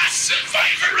the last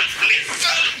survivor of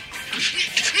Blizzard!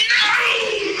 No!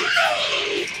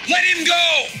 Let him go!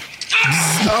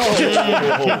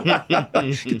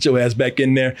 Get your ass back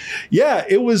in there. Yeah,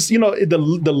 it was, you know, the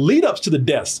lead ups to the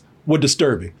deaths were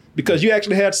disturbing, because you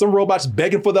actually had some robots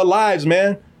begging for their lives,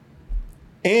 man.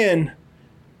 And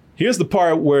here's the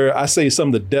part where I say some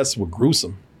of the deaths were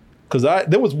gruesome, because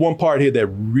there was one part here that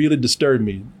really disturbed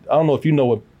me. I don't know if you know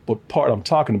what part I'm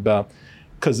talking about,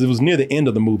 because it was near the end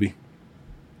of the movie.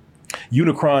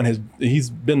 Unicron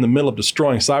he's been in the middle of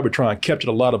destroying Cybertron, captured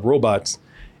a lot of robots,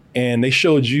 and they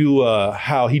showed you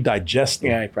how he digests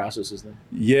them. Yeah, he processes them.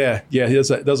 Yeah.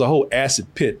 There's a whole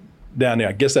acid pit down there.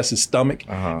 I guess that's his stomach,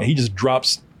 and he just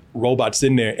drops robots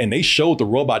in there, and they showed the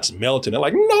robots melting. They're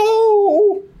like, no!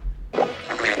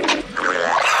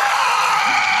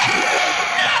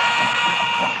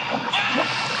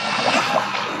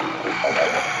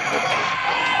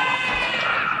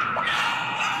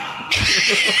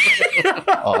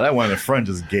 Oh, that one in the front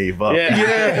just gave up.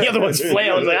 Yeah. The other one's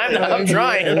flailing. Like, I'm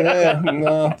trying.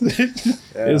 No.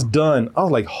 It's done. I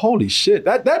was like, holy shit.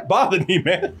 That bothered me,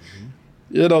 man.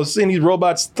 You know, seeing these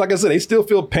robots, like I said, they still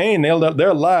feel pain. They're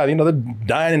alive. You know, they're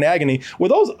dying in agony. Were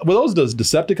those the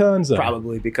Decepticons?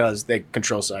 Probably because they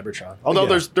control Cybertron. Although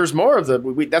there's more of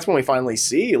that's when we finally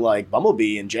see like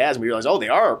Bumblebee and Jazz, and we realize, oh, they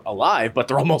are alive, but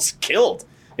they're almost killed.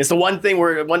 It's the one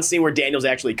scene where Daniel's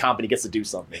actually competent, gets to do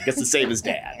something, gets to save his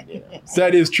dad. You know?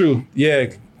 That is true.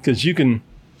 Yeah, because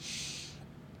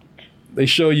they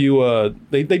show you,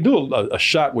 they do a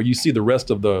shot where you see the rest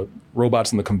of the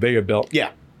robots in the conveyor belt.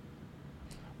 Yeah.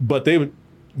 But it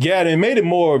made it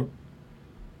more.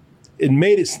 It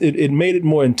made it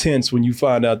more intense when you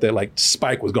find out that like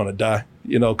Spike was going to die.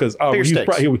 You know, because he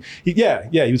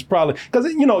was probably, because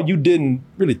you know, you didn't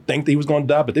really think that he was going to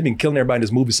die, but they've been killing everybody in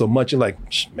this movie so much. You're like,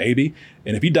 maybe.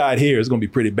 And if he died here, it's going to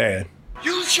be pretty bad.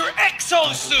 Use your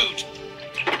exosuit!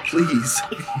 Please.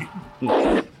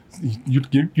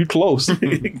 You're close. Come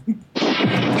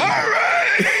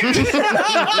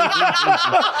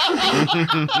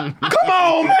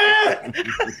on, man.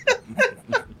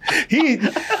 They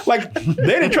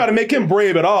didn't try to make him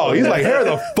brave at all. He's like, hurry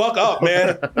the fuck up,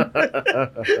 man.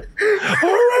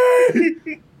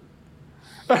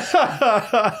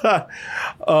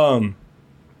 All right.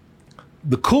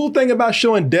 The cool thing about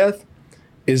showing death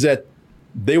is that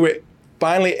they were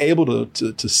finally able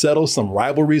to settle some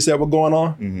rivalries that were going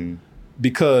on.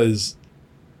 Because,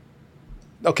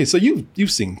 okay, so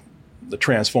you've seen the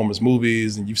Transformers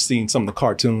movies and you've seen some of the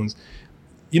cartoons.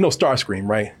 You know Starscream,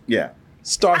 right? Yeah.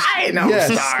 I know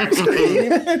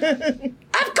Starscream.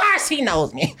 Of course he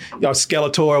knows me. Y'all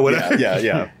Skeletor or whatever.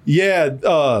 Yeah.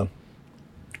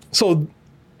 So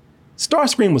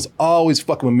Starscream was always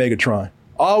fucking with Megatron.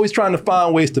 Always trying to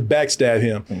find ways to backstab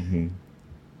him.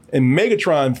 And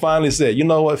Megatron finally said, you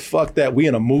know what, fuck that, we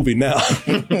in a movie now.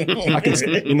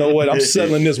 You know what, I'm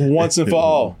settling this once and for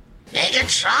all.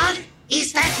 Megatron?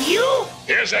 Is that you?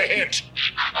 Here's a hint.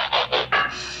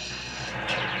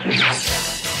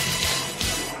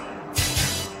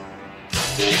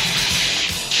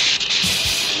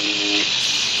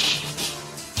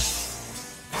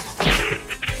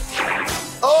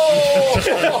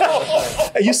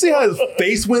 Oh! You see how his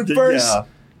face went first?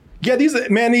 Yeah, these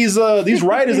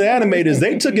writers and animators,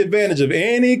 they took advantage of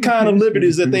any kind of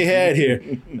liberties that they had here.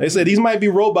 They said these might be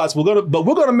robots, but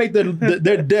we're gonna make their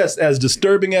deaths as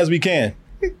disturbing as we can.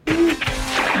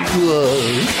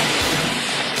 Whoa.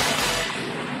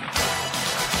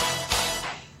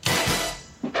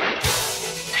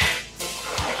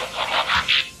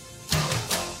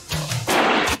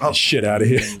 Oh, shit out of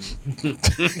here.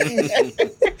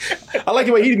 I like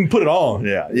the way he didn't put it on.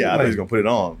 Yeah, I thought he was going to put it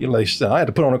on. You're like, I had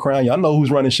to put on a crown. Y'all know who's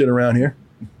running shit around here.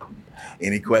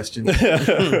 Any questions?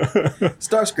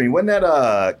 Starscream, wasn't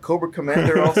that Cobra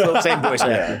Commander also? Same voice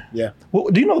actor. Yeah. Well,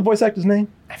 do you know the voice actor's name?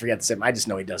 I forget the same. I just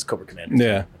know he does Cobra Commander.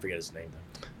 Yeah. I forget his name,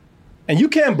 though. And you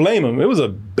can't blame him. It was a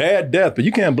bad death, but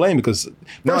you can't blame him because...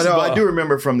 No, I do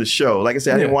remember from the show. Like I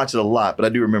said, I didn't watch it a lot, but I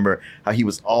do remember how he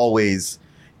was always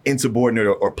insubordinate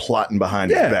or plotting behind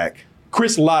his back.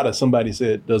 Chris Latta, somebody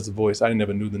said, does the voice. I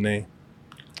never knew the name.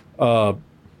 But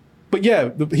yeah,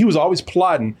 he was always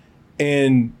plotting.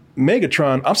 And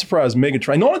Megatron, I'm surprised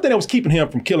Megatron, the only thing that was keeping him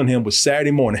from killing him was Saturday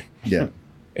Morning. Yeah.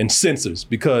 And censors,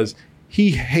 because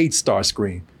he hates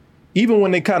Starscream. Even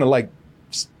when they kind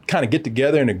of get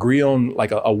together and agree on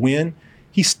like a win,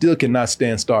 he still cannot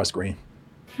stand Starscream.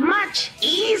 Much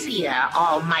easier,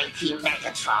 almighty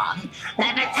Megatron,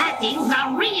 than attacking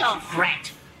the real threat,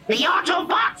 the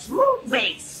Autobots moon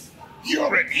base.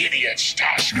 You're an idiot,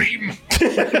 Starscream.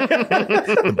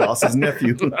 The boss's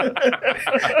nephew.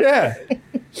 Yeah.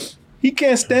 He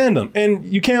can't stand them, and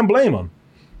you can't blame him.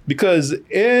 Because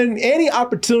in any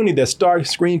opportunity that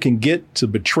Starscream can get to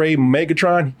betray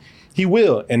Megatron, he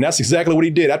will. And that's exactly what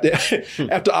he did.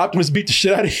 After Optimus beat the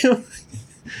shit out of him,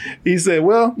 he said,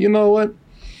 well, you know what?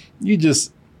 You're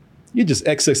just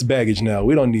excess baggage now.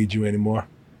 We don't need you anymore.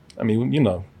 I mean, you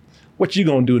know, what you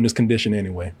gonna do in this condition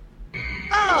anyway?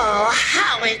 Oh,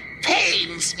 how it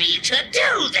pains me to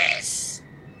do this.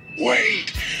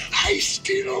 Wait, I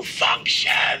still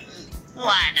function.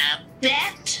 Wanna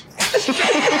bet?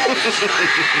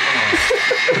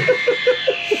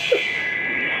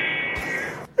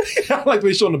 I like the way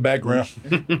he's showing the background.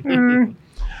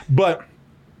 But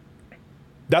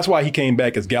that's why he came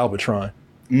back as Galvatron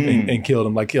and killed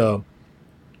him. Like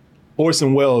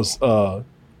Orson Welles'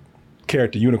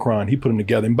 character, Unicron, he put him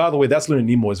together. And by the way, that's Leonard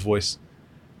Nimoy's voice.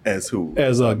 As who?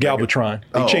 As Galvatron.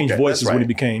 They changed voices when he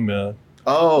became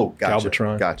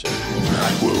Galvatron. Gotcha.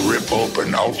 I will rip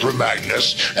open Ultra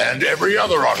Magnus and every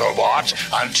other Autobot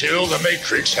until the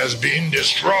Matrix has been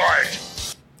destroyed.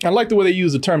 I like the way they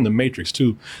use the term the Matrix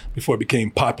too, before it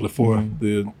became popular for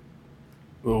the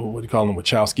what do you call them,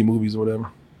 Wachowski movies or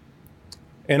whatever.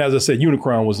 And as I said,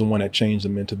 Unicron was the one that changed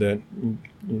them into that.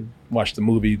 You watch the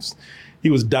movies. He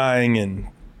was dying and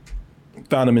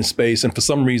found him in space, and for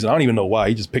some reason, I don't even know why,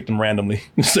 he just picked him randomly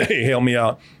and said, hey, help me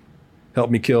out. Help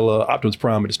me kill Optimus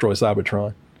Prime and destroy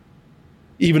Cybertron.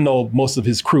 Even though most of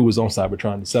his crew was on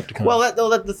Cybertron, Decepticon. Well,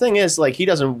 the thing is, like, he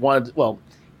doesn't want to, well,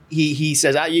 he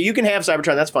says, you can have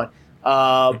Cybertron, that's fine.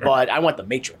 But I want the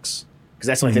Matrix, because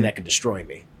that's the only thing that can destroy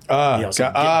me.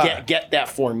 Get that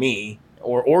for me,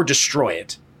 or destroy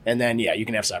it, and then, you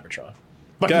can have Cybertron.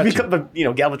 But,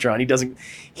 Galvatron, he doesn't,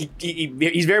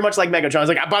 he's very much like Megatron. He's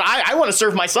like, but I want to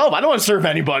serve myself. I don't want to serve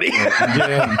anybody.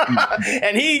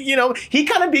 And he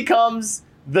kind of becomes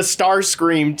the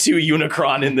Starscream to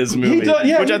Unicron in this movie,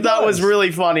 which I thought was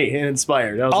really funny and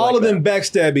inspired. All of them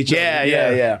backstab each other.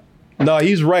 Yeah. No,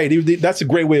 he's right. That's a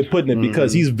great way of putting it,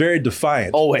 because he's very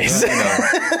defiant. Always.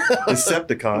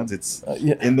 Decepticons, it's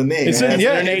in the name. It's in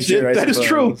their nature. That is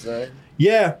true.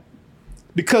 Yeah,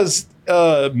 because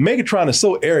Megatron is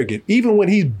so arrogant. Even when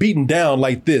he's beaten down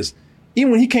like this,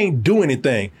 even when he can't do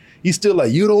anything, he's still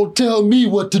like, you don't tell me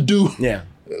what to do. Yeah.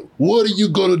 What are you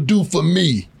going to do for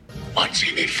me? What's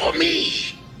in it for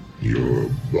me? Your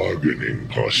bargaining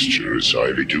posture is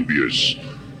highly dubious,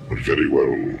 but very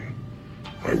well.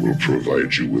 I will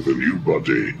provide you with a new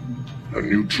body, and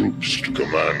new troops to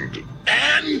command,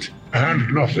 and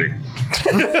nothing.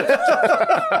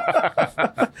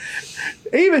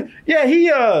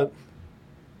 He's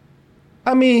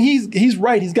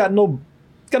right. He's got no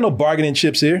bargaining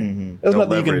chips here. There's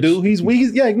nothing he can do. He's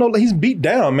beat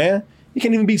down, man. He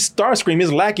can't even beat Starscream,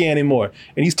 his lackey, anymore.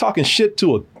 And he's talking shit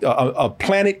to a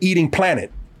planet-eating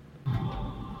planet.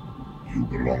 You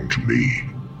belong to me.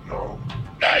 No.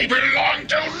 I belong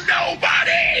to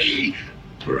nobody!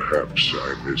 Perhaps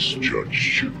I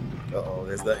misjudged you. Uh-oh,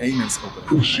 there's the Amos opening.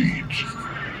 Proceed.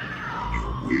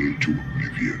 Your way to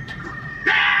oblivion.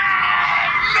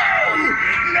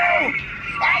 No!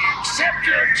 I accept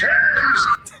your terms!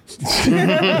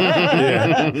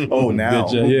 Yeah. Oh, now.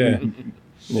 Yeah.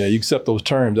 Yeah, you accept those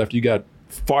terms after you got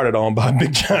farted on by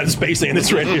Big Giant Space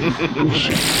Aliens right here.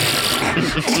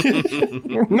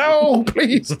 No,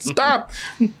 please, stop.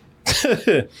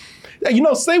 You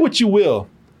know, say what you will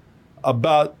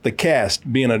about the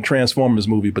cast being a Transformers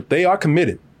movie, but they are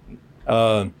committed.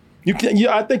 I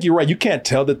think you're right. You can't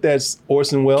tell that that's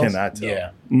Orson Welles. Cannot tell.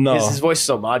 Yeah. No. His voice is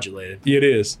so modulated. It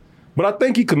is. But I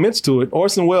think he commits to it.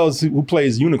 Orson Welles, who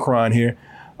plays Unicron here,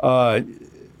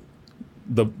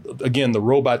 the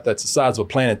robot that's the size of a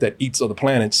planet that eats other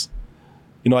planets.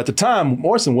 You know, at the time,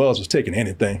 Orson Welles was taking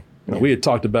anything. You know, we had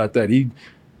talked about that.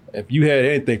 If you had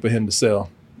anything for him to sell,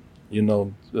 you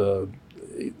know,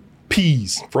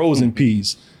 peas, frozen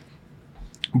peas,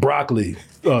 broccoli,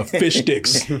 fish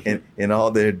sticks. and all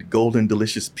their golden,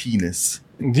 delicious penis.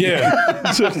 Yeah.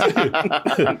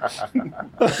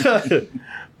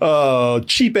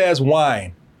 Cheap ass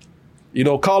wine. You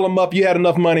know, call him up. You had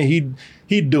enough money,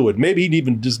 he'd do it. Maybe he'd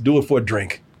even just do it for a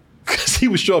drink. Because he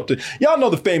would show up to. Y'all know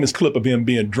the famous clip of him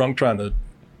being drunk, trying to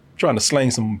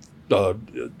slang some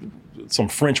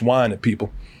French wine at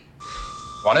people.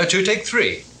 102, take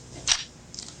 3.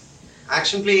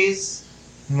 Action, please.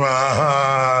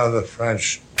 Ah, the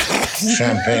French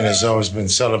champagne has always been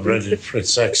celebrated for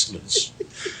its excellence.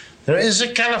 There is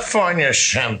a California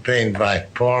champagne by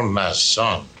Paul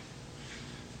Masson.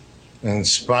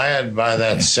 Inspired by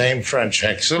that same French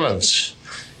excellence,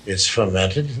 it's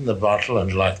fermented in the bottle,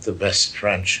 and like the best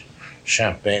French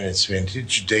champagne, it's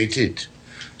vintage dated.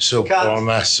 So Paul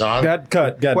Masson.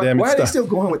 God damn it! Why are they still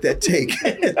going with that take?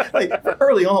 Like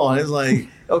early on, it's like,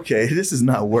 okay, this is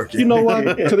not working. You know what?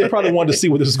 Because they probably wanted to see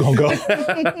where this is going to go.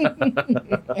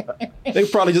 They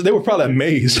were probably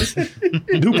amazed.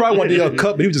 Dude probably wanted to get a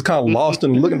cup, but he was just kind of lost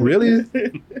and looking. Really?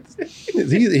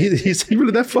 He's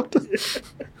really that fucked up?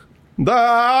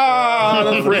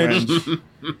 The French.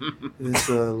 This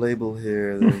label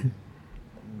here, the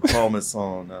Paul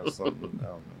Masson or something. I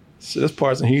don't know. So this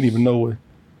person, he didn't even know what.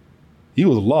 He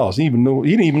was lost. He didn't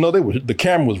even know the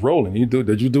camera was rolling.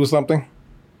 Did you do something?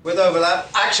 With overlap,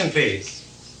 action, please.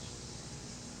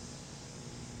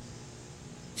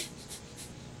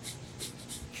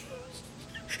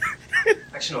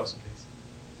 Action also,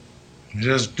 please.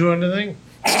 Just do anything?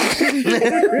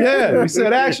 Yeah, we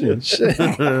said action. Shit.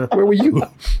 Where were you?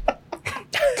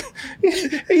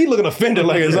 He looking offended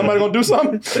like, is somebody gonna do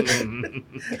something?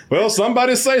 Well,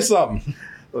 somebody say something.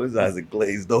 Oh, his eyes are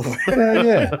glazed over.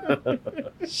 Yeah.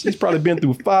 She's probably been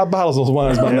through 5 bottles of those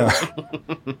wines by now.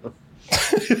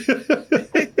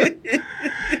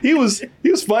 He was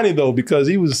funny though, because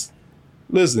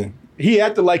he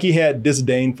acted like he had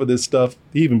disdain for this stuff.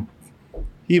 He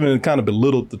even kind of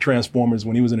belittled the Transformers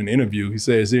when he was in an interview. He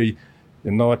says, "Here, you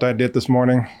know what I did this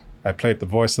morning? I played the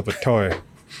voice of a toy."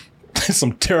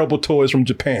 Some terrible toys from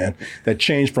Japan that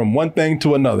changed from one thing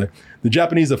to another. The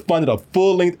Japanese have funded a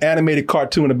full-length animated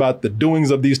cartoon about the doings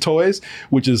of these toys,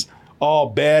 which is all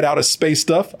bad outer space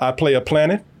stuff. I play a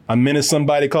planet. I menace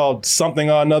somebody called something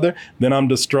or another. Then I'm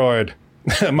destroyed.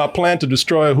 My plan to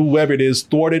destroy whoever it is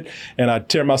thwarted, and I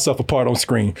tear myself apart on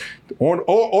screen.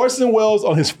 Orson Welles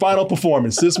on his final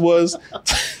performance. This was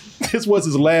his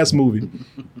last movie.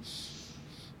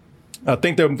 I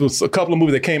think there was a couple of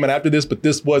movies that came out after this, but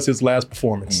this was his last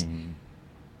performance.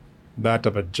 That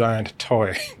of a giant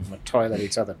toy. A toy that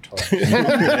eats other toys.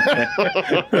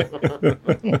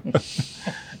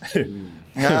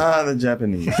 The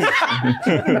Japanese.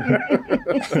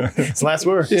 It's last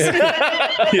word. Yeah.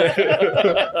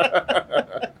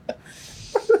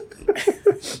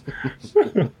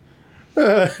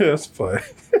 That's funny.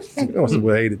 Orson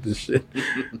Welles hated this shit.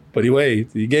 But he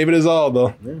gave it his all,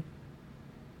 though. Yeah.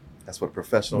 That's what a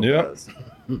professional does.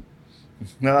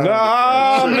 Megatron!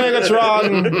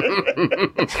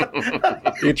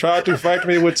 He tried to fight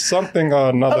me with something or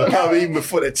another. Even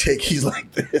before the take, he's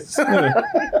like this. You're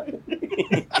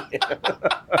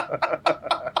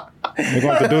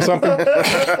going to do something?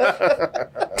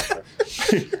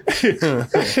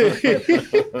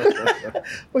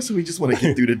 What's we just want to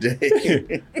get through the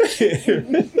day?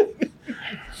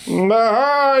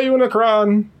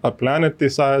 Unicron, a planet the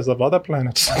size of other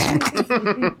planets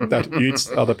that eats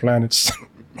other planets.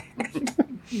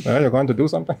 You're going to do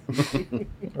something?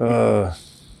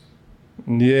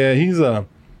 Yeah, he's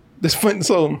this fun.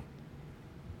 So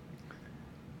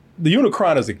the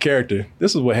Unicron as a character,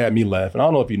 this is what had me laughing. I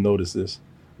don't know if you noticed this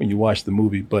when you watch the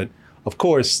movie, but of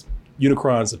course,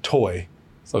 Unicron's a toy.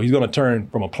 So he's going to turn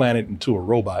from a planet into a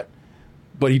robot.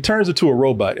 But he turns into a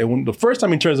robot. And when the first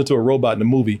time he turns into a robot in the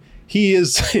movie,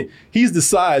 he's the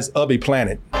size of a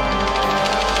planet.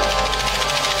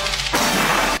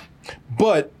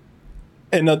 But,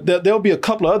 and there'll be a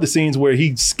couple of other scenes where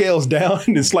he scales down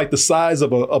and it's like the size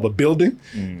of a building.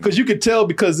 Because you could tell,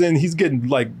 because then he's getting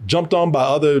like jumped on by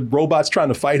other robots trying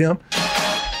to fight him.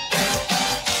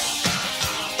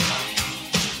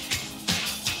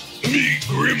 Me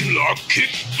Grimlock kick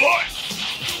butt.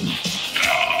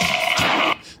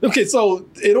 Okay, so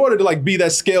in order to like be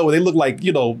that scale where they look like,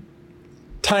 you know,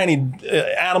 tiny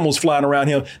animals flying around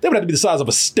him, they would have to be the size of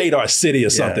a state or a city or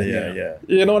something. Yeah.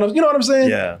 You know what I'm saying?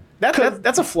 Yeah.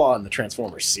 That's a flaw in the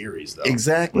Transformers series, though.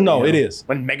 Exactly. No, it is.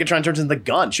 When Megatron turns into the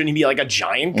gun, shouldn't he be like a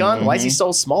giant gun? Why is he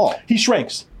so small? He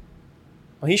shrinks.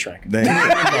 Well, he shrank.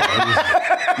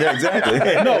 Yeah, exactly.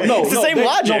 No, it's the same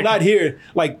logic. No, not here.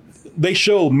 Like, they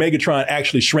show Megatron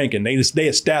actually shrinking. They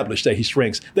establish that he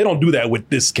shrinks. They don't do that with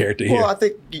this character here. Well, I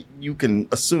think you can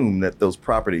assume that those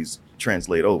properties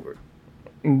translate over.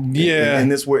 Yeah. In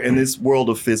this world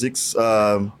of physics,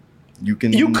 you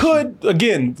could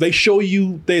again. They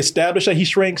establish that he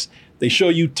shrinks. They show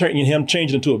you him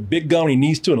changing into a big gun when he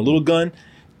needs to and a little gun.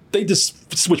 They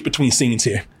just switch between scenes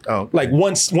here. Oh, like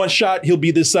one shot he'll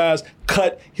be this size.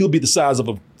 Cut, he'll be the size of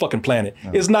a fucking planet.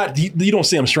 Oh. It's not. You don't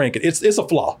see him shrinking. It's a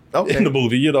flaw in the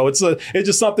movie. You know, it's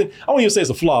just something. I won't even say it's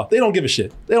a flaw. They don't give a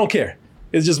shit. They don't care.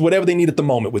 It's just whatever they need at the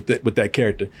moment with that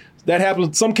character. That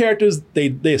happens. Some characters they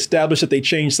establish that they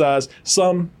change size.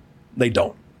 Some they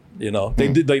don't. You know,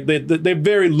 they're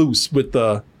very loose with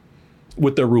their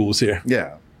rules here.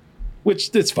 Yeah,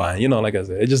 which it's fine. You know, like I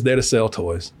said, it's just there to sell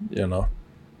toys. You know.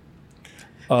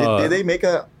 Did they make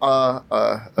a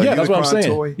yeah, that's what I'm saying.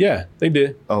 Toy? Yeah, they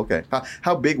did. Oh, okay.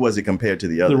 How big was it compared to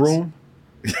the others? The room?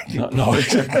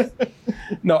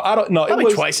 No, I don't know.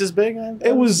 Probably twice as big.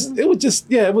 It was just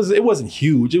it wasn't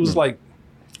huge. It was like,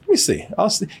 let me see. I'll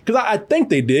see, because I think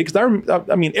they did. Because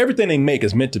I mean, everything they make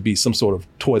is meant to be some sort of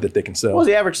toy that they can sell. What was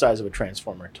the average size of a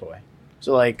Transformer toy?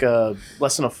 So like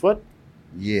less than a foot?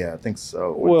 Yeah, I think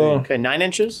so. Well, okay, 9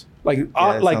 inches. Like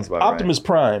Optimus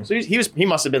Prime. So he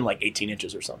must have been like 18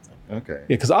 inches or something. Okay.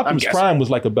 Yeah, because Optimus Prime was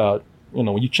like about, you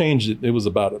know, when you changed it, it was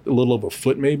about a little over a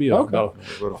foot maybe, or about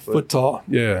a foot tall.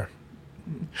 Yeah.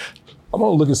 I'm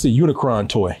gonna look and see Unicron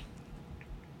toy.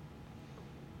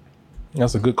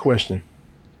 That's a good question.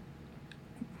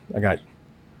 I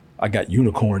got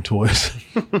unicorn toys.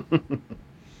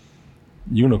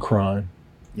 Unicron.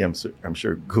 Yeah, I'm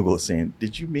sure Google is saying,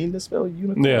 did you mean to spell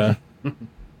unicorn? Yeah.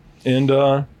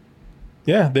 And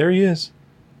yeah, there he is.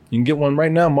 You can get one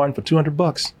right now, Martin, for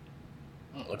 $200.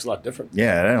 Looks a lot different.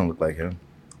 Yeah, that don't look like him.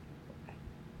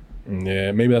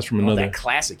 Yeah, maybe that's from another. That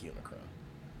classic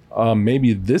Unicron.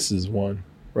 Maybe this is one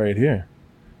right here.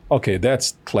 Okay,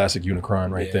 that's classic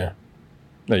Unicron right there.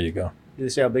 There you go. Did they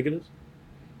say how big it is?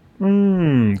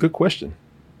 Good question.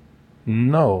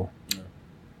 No.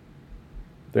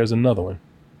 There's another one.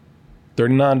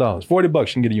 $39. $40 you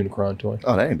can get a Unicron toy.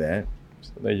 Oh, that ain't bad.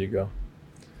 So there you go.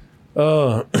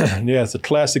 Yeah, it's a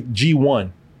classic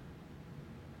G1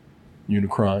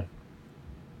 Unicron.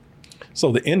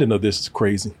 So the ending of this is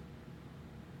crazy.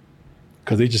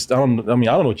 Because they just, I don't know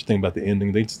what you think about the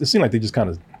ending. It seemed like they just kind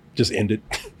of just ended.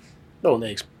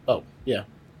 Yeah.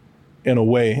 In a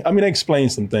way. I mean, they explain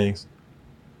some things.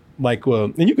 Like,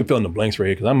 and you can fill in the blanks right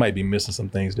here, because I might be missing some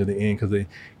things near the end,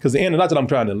 because the end, not that I'm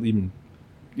trying to even,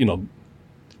 you know,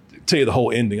 tell you the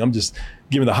whole ending. I'm just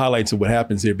giving the highlights of what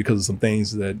happens here because of some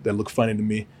things that look funny to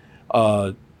me.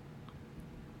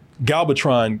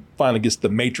 Galvatron finally gets the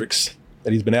Matrix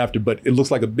that he's been after, but it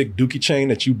looks like a big dookie chain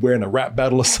that you wear in a rap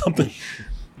battle or something.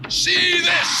 See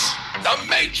this? The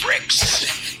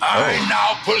Matrix. I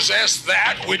now possess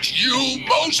that which you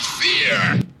most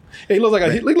fear. He looks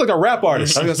like a rap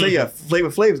artist. I was gonna say, yeah, Flavor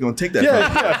Flav is gonna take that.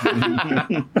 Yeah.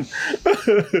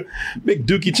 Big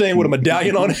dookie chain with a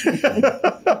medallion on it.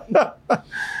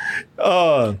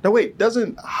 Now wait,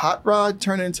 doesn't Hot Rod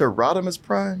turn into Rodimus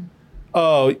Prime?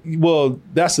 Well,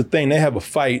 that's the thing. They have a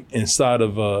fight inside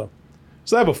of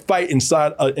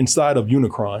inside of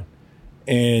Unicron,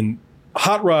 and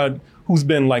Hot Rod, who's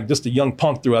been like just a young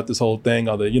punk throughout this whole thing,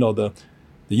 or the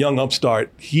young upstart,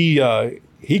 he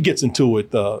gets into it,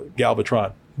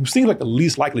 Galvatron, who seems like the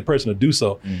least likely person to do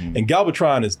so. Mm-hmm. And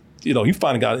Galvatron is, he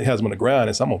finally has him on the ground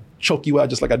and says, I'm going to choke you out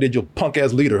just like I did your punk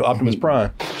ass leader, Optimus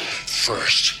Prime.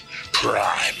 First,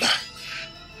 Prime.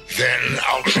 Then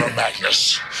Ultra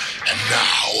Magnus. And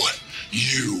now,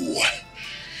 you.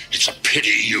 It's It's a pity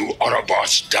you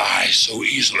Autobots die so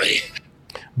easily.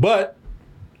 But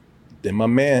then my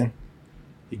man,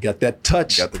 he got that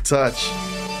touch. Got the touch.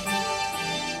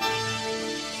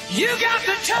 You got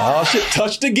the touch. Oh shit!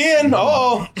 Touched again.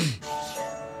 Oh.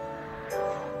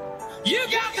 You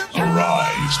got the touch.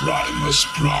 Arise, Rodimus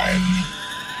Prime.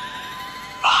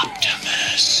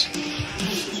 Optimus.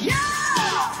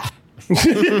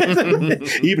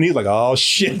 Even he's like, oh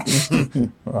shit.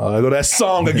 There go that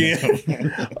song again.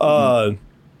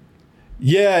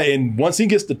 Yeah, and once he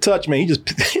gets the touch, man, he just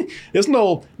there's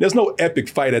no epic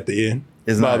fight at the end.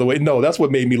 By the way, no, that's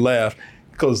what made me laugh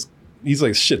because he's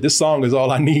like, shit, this song is all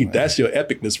I need. That's your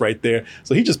epicness right there.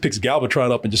 So he just picks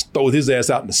Galvatron up and just throws his ass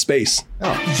out into space.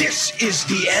 This is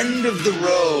the end of the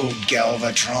road,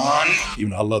 Galvatron.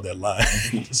 Even though I love that line.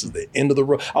 This is the end of the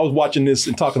road. I was watching this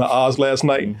and talking to Oz last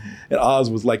night, and Oz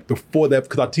was like, before that,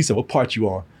 because he said, what part you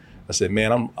on? I said,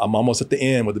 man, I'm almost at the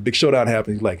end where the big showdown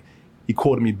happens. He's like, he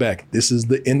quoted me back, this is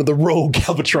the end of the road,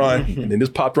 Galvatron. And then this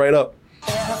popped right up.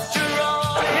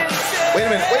 Wait a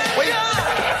minute, wait.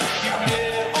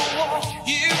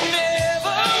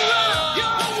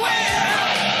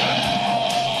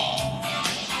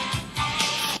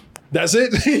 That's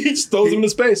it. He just throws him into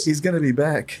space. He's gonna be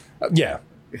back. Yeah.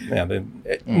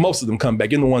 Most of them come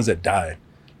back. Even the ones that died.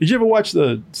 Did you ever watch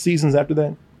the seasons after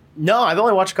that? No, I've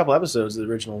only watched a couple episodes of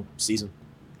the original season.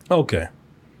 Okay.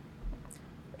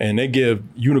 And they give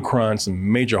Unicron some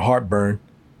major heartburn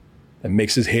that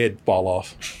makes his head fall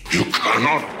off. You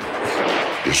cannot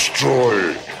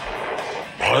destroy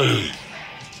my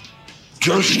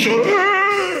destiny.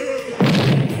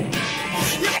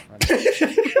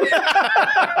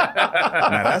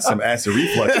 Now that's some acid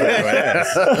reflux for your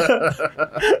ass.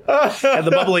 And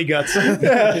the bubbly guts. Well,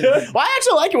 I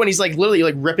actually like it when he's like literally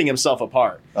like ripping himself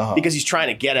apart because he's trying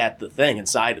to get at the thing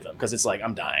inside of him because it's like,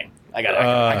 I'm dying. I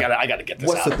gotta get this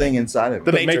out. What's the thing inside of him?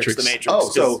 The Matrix. The Matrix.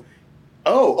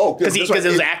 Because it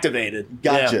was activated.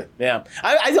 Gotcha. Yeah.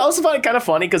 I also find it kind of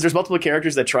funny because there's multiple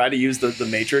characters that try to use the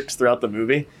Matrix throughout the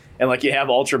movie. And like you have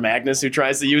Ultra Magnus who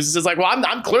tries to use this. It's like, well,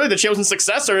 I'm clearly the chosen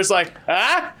successor. It's like,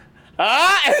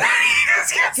 and he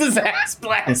just gets his ass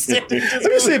blasted. Let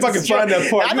me see if I can find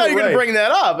that part. I thought you were going to bring that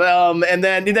up. And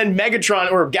then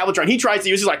Megatron or Galvatron, he tries to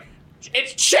use. He's like,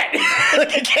 it's shit.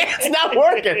 It's not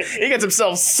working. He gets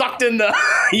himself sucked in the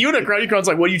Unicron. Unicron's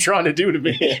like, what are you trying to do to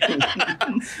me? And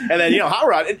then, Hot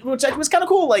Rod, which was kind of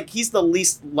cool. Like, he's the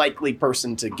least likely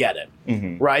person to get it.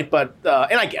 Mm-hmm. Right? But,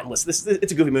 and again, listen,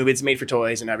 it's a goofy movie. It's made for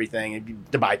toys and everything,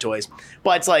 to buy toys.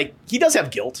 But it's like, he does have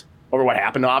guilt over what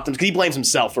happened to Optimus because he blames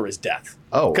himself for his death.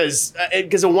 Oh. Because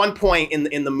at one point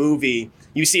in the movie,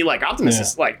 you see like Optimus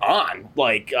is like on,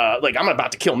 like I'm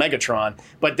about to kill Megatron,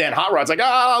 but then Hot Rod's like,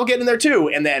 I'll get in there too,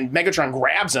 and then Megatron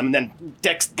grabs him, and then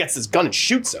Dex gets his gun and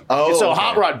shoots him. Oh, and so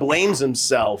Hot Rod blames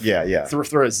himself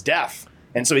through his death,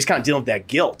 and so he's kind of dealing with that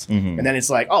guilt. Mm-hmm. And then it's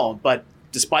like, but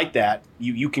despite that,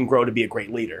 you can grow to be a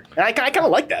great leader. And I kind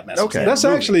of like that message. Okay, that's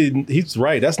actually, he's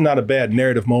right. That's not a bad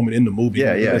narrative moment in the movie.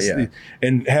 Yeah.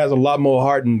 And has a lot more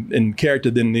heart and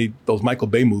character than those Michael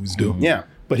Bay movies do. Mm-hmm. Yeah.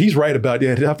 But he's right about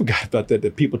that. I forgot about that.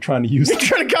 That people trying to use it. They're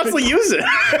trying to constantly use it.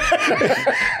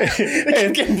 They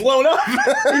keep getting blown up.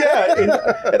 And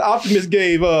Optimus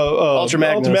gave Ultra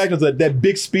Magnus that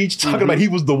big speech talking about he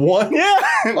was the one. Yeah.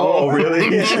 Oh, really?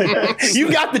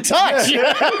 You got the touch.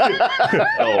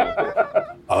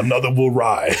 Another will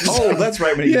rise. Oh, that's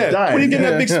right. When he died. When he gave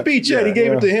that big speech, he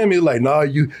gave it to him. He's like, "No,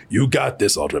 you got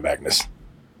this, Ultra Magnus."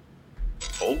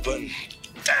 Open.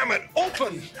 Damn it,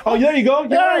 open! Oh, there you go.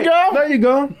 There you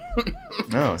go.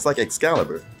 No, it's like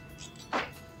Excalibur.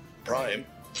 Prime,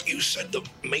 you said the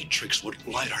Matrix would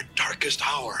light our darkest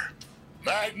hour.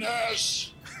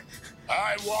 Magnus,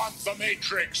 I want the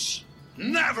Matrix.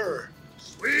 Never!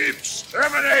 We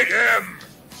exterminate him!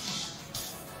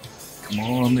 Come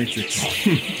on, Matrix.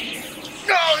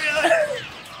 Die!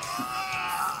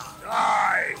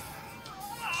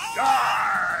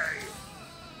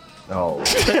 Oh.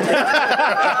 His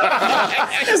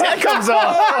head comes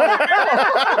off.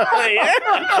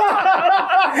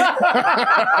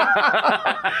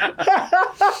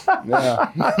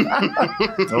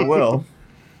 Oh, well. I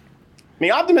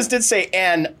mean, Optimus did say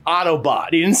an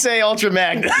Autobot. He didn't say Ultra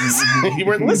Magnus. You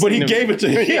weren't listening. But he gave it to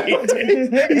him.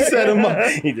 He set him up.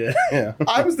 He did. Yeah.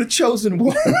 I was the chosen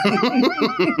one.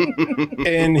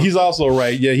 And he's also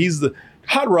right. Yeah,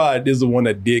 Hot Rod is the one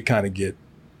that did kind of get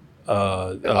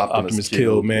Optimus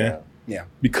killed, man. Yeah.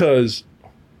 Because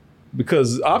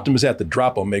Optimus had to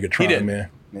drop on Megatron, man.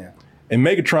 Yeah. And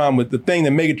Megatron, with the thing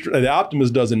that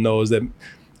Optimus doesn't know is that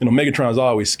Megatron's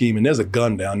always scheming. There's a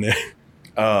gun down there.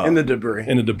 In the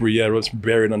debris. Yeah, it's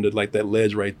buried under like that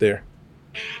ledge right there.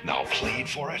 Now plead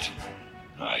for it?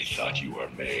 I thought you were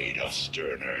made of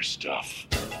sterner stuff.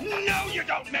 No, you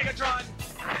don't, Megatron!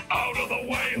 Out of the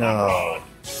way, No.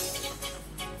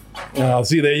 Oh,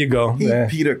 see, there you go. He Yeah.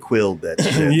 Peter Quilled that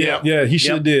shit. Yeah, he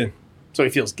should have did. So he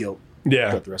feels guilt Yeah,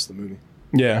 about the rest of the movie.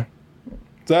 yeah.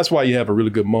 So that's why you have a really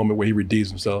good moment where he redeems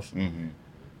himself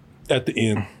at the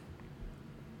end.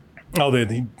 Oh, then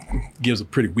he gives a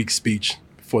pretty weak speech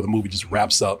before the movie just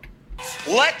wraps up.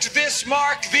 Let this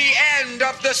mark the end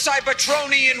of the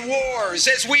Cybertronian Wars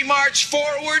as we march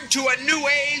forward to a new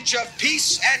age of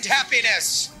peace and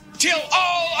happiness. Till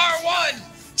all are one!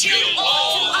 Till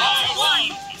all are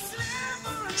one!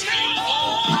 Till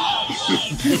all are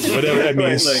one! Whatever that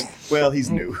means. Well, he's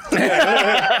new. We'll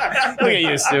get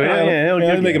used to it.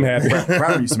 Yeah, make him happy.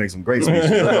 Brown used to make some great speeches.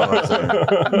 That's all I'm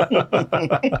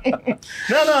saying.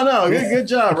 No. Good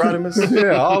job, Rodimus.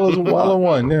 Yeah, all in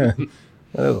one. Yeah,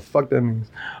 whatever the fuck that means.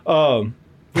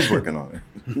 He's working on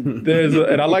it.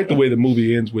 And I like the way the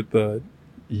movie ends with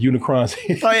Unicron's.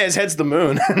 Oh yeah, his head's the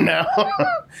moon now.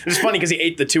 It's funny because he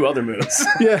ate the two other moons.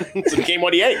 Yeah, so it became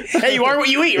what he ate. Hey, you are what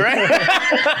you eat, right?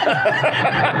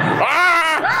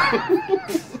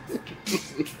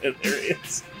 And there he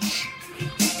is.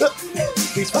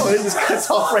 He's it just cuts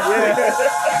off right there.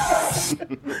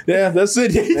 Yeah, that's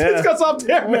it. He just cuts off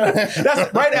there, man.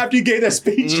 That's right after he gave that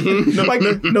speech. Like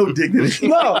no dignity.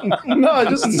 No,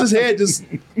 just his head, just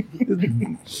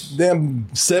damn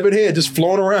severed head, just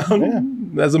floating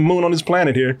around as a moon on this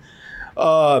planet here.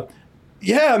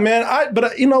 Yeah, man.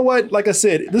 But you know what? Like I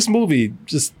said, this movie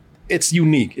it's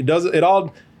unique. It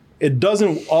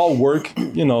doesn't all work.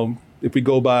 You know, if we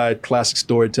go by classic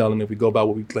storytelling, if we go by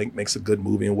what we think makes a good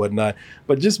movie and whatnot,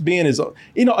 but just being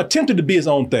attempted to be his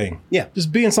own thing. Yeah,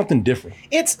 just being something different.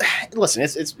 It's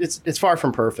far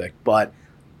from perfect, but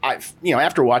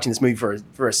after watching this movie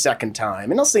for a second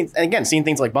time, and seeing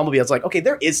things like Bumblebee, it's like, okay,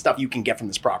 there is stuff you can get from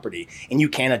this property, and you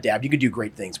can adapt. You could do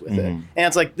great things with it. And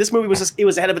it's like this movie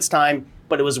was ahead of its time,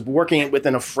 but it was working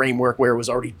within a framework where it was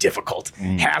already difficult.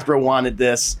 Hasbro wanted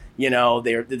this.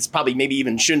 It's probably maybe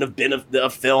even shouldn't have been a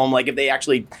film. Like if they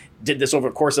actually did this over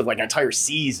the course of like an entire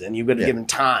season, you would have given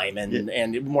time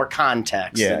and more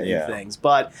context and things.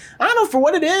 But I don't know, for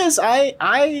what it is,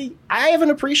 I have an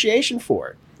appreciation for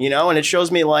it. And it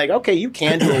shows me like, okay, you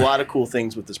can do a lot of cool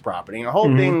things with this property. And I'm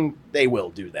hoping they will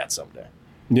do that someday.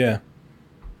 Yeah.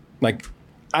 Like,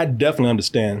 I definitely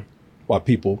understand why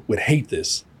people would hate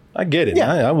this. I get it.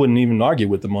 Yeah. I wouldn't even argue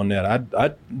with them on that.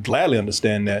 I'd gladly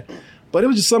understand that. But it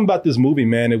was just something about this movie,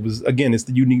 man. It was, again, it's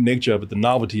the unique nature of it, the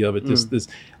novelty of it. This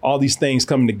all these things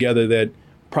coming together that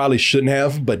probably shouldn't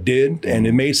have, but did. And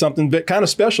it made something kind of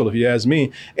special, if you ask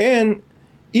me. And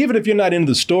even if you're not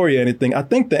into the story or anything, I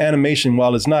think the animation,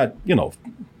 while it's not,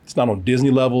 it's not on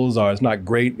Disney levels or it's not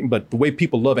great, but the way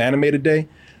people love anime today,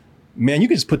 man, you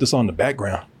can just put this on the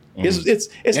background.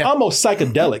 It's almost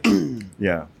psychedelic.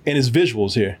 Yeah. In its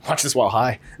visuals here. Watch this while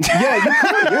high. Yeah, you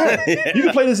could. You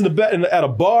can play this at a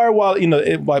bar while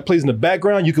it plays in the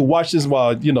background. You can watch this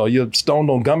while you're stoned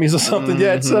on gummies or something.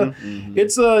 Yeah,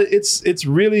 it's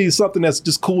really something that's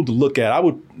just cool to look at.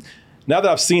 Now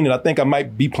that I've seen it, I think I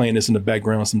might be playing this in the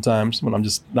background sometimes when I'm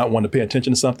just not wanting to pay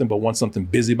attention to something, but want something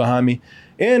busy behind me.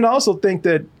 And I also think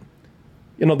that,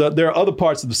 there are other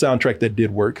parts of the soundtrack that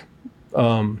did work.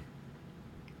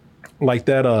 Like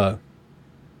that,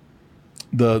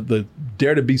 the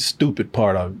Dare to Be Stupid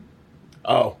part of it.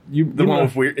 Oh, the one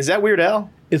with Weird. Is that Weird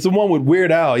Al? It's the one with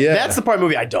Weird Al. Yeah, that's the part of the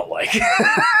movie I don't like.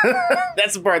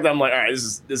 That's the part that I'm like, all right,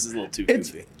 this is a little too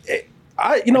goofy.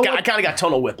 I kind of got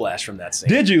tonal whiplash from that scene.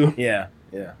 Did you? Yeah.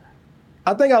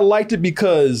 I think I liked it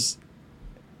because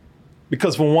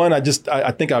for one, I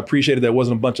think I appreciated there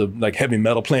wasn't a bunch of like heavy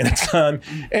metal playing at the time,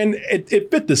 and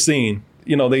it fit the scene.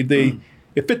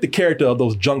 It fit the character of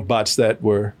those junk bots that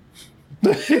were.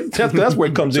 that's where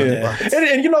it comes in.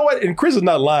 And you know what? And Chris is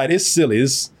not lying. It's silly.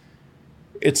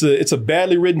 It's a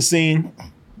badly written scene.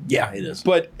 Yeah, it is.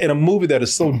 But in a movie that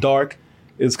is so dark,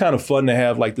 it's kind of fun to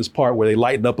have like this part where they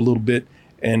lighten up a little bit.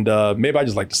 And maybe I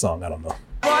just like the song. I don't know.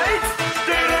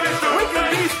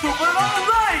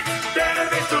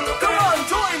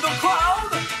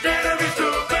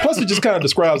 Plus, it just kind of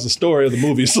describes the story of the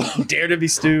movie. So Dare to Be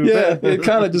Stupid. Yeah, it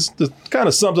kind of just kind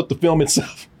of sums up the film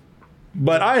itself.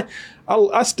 But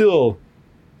I still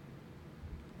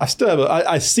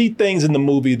have see things in the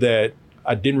movie that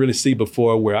I didn't really see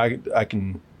before, where I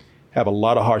can have a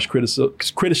lot of harsh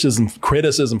criticism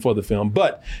for the film.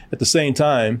 But at the same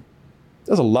time,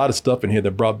 there's a lot of stuff in here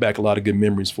that brought back a lot of good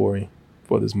memories for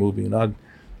this movie, and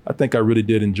I think I really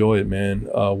did enjoy it, man.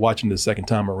 Watching it the second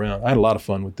time around, I had a lot of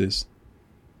fun with this.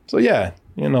 So yeah,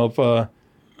 if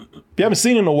you haven't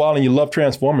seen it in a while and you love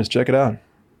Transformers, check it out.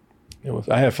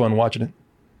 I had fun watching it.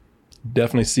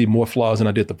 Definitely see more flaws than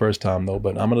I did the first time, though,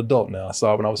 but I'm an adult now. I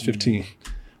saw it when I was 15.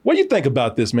 What do you think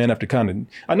about this, man, after I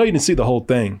know you didn't see the whole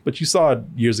thing, but you saw it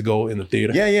years ago in the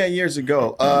theater. Yeah, years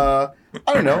ago. I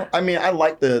don't know. I mean, I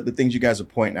like the things you guys are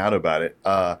pointing out about it.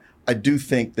 I do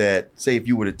think that, say, if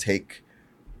you were to take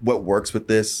what works with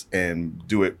this and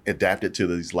adapt it to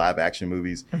these live action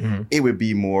movies, it would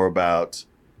be more about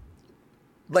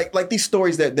like these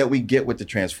stories that we get with the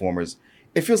Transformers.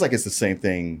 It feels like it's the same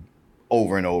thing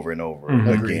over and over and over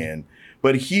again.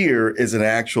 But here is an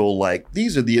actual,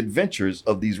 these are the adventures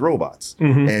of these robots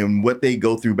and what they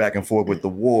go through back and forth with the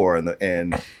war.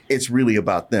 And it's really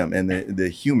about them. And the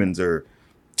humans are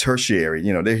tertiary,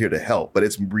 they're here to help, but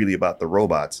it's really about the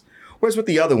robots. Whereas with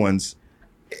the other ones,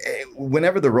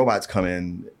 whenever the robots come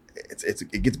in,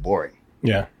 it gets boring.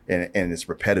 Yeah. And it's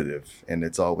repetitive. And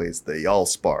it's always the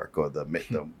Allspark or the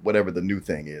whatever the new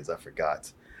thing is. I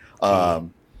forgot.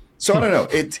 So I don't know.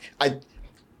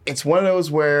 It's one of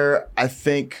those where I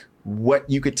think what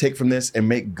you could take from this and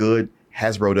make good,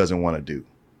 Hasbro doesn't want to do.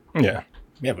 Yeah.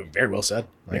 Yeah, but very well said.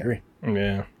 I agree.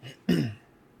 Yeah.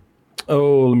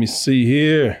 Oh, let me see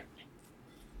here.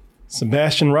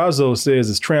 Sebastian Razzo says,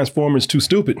 is Transformers too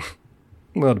stupid?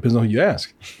 Well, it depends on who you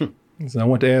ask. So I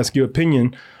want to ask your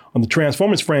opinion on the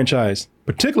Transformers franchise,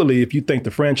 particularly if you think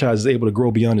the franchise is able to grow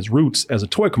beyond its roots as a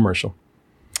toy commercial.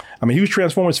 I'm a huge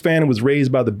Transformers fan and was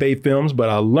raised by the Bay films, but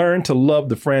I learned to love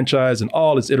the franchise in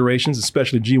all its iterations,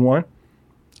 especially G1.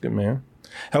 Good man.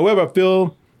 However, I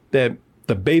feel that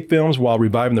the Bay films, while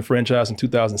reviving the franchise in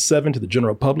 2007 to the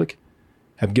general public,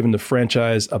 have given the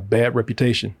franchise a bad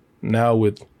reputation. Now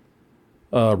with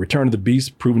Return of the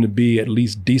Beast proving to be at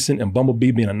least decent and Bumblebee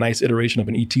being a nice iteration of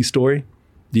an E.T. story,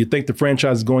 do you think the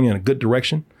franchise is going in a good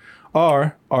direction?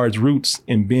 Or are its roots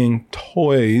in being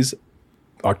toy-focused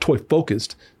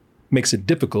makes it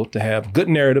difficult to have good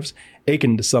narratives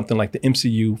akin to something like the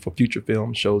MCU for future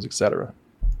films, shows, etc.?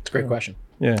 It's a great question.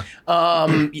 Yeah.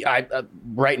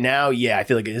 Right now, I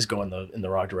feel like it is going in the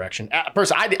wrong direction.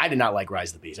 Personally, I did not like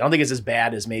Rise of the Beast. I don't think it's as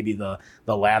bad as maybe the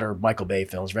latter Michael Bay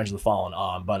films, Revenge of the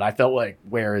Fallen, but I felt like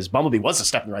whereas Bumblebee was a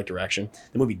step in the right direction,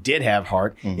 the movie did have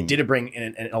heart. It did bring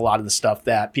in a lot of the stuff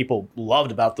that people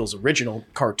loved about those original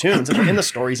cartoons and in the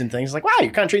stories and things. Like, wow,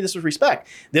 you're kind of treating this with respect.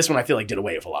 This one I feel like did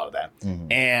away with a lot of that,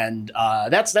 and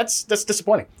that's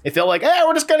disappointing. It felt like,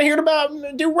 we're just going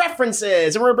to do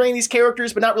references and we're bringing these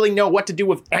characters, but not really know what to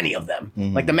do with any of them,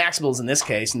 like the Maximals in this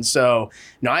case. And so,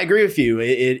 no, I agree with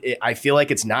you. I feel like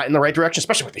it's not in the right direction,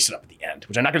 especially what they set up at the end,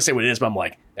 which I'm not going to say what it is, but I'm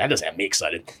like, that doesn't have me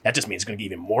excited. That just means it's going to get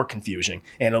even more confusing,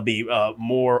 and it'll be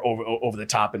more over the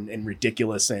top and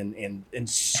ridiculous and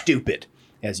stupid,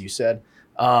 as you said.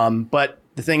 But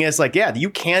the thing is, you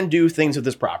can do things with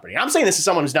this property. I'm saying this as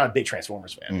someone who's not a big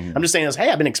Transformers fan. I'm just saying this, hey,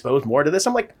 I've been exposed more to this.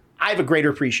 I'm like, I have a greater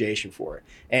appreciation for it.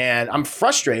 And I'm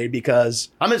frustrated because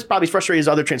I'm as probably frustrated as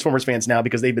other Transformers fans now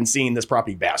because they've been seeing this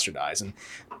property bastardized. And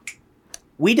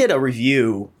we did a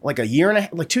review like 2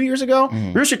 years ago.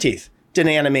 Rooster Teeth did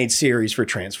an animated series for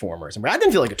Transformers. And I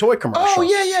didn't feel like a toy commercial. Oh,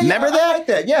 yeah. Remember that? I like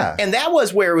that, yeah. And that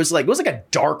was where it was like a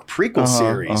dark prequel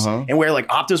series. And where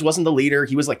Optimus wasn't the leader.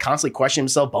 He was constantly questioning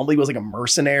himself. Bumblebee was like a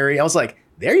mercenary. I was like,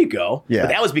 there you go. Yeah. But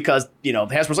that was because,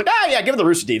 Hasbro's like, give it the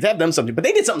Rooster Teeth. Have them something. But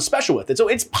they did something special with it. So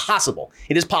it's possible.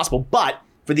 It is possible. But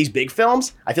for these big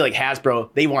films, I feel like Hasbro,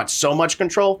 they want so much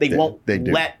control. They won't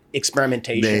let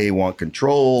experimentation. They want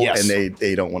control, and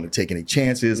they don't want to take any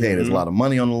chances. Hey, there's a lot of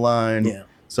money on the line. Yeah.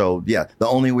 So, the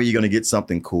only way you're going to get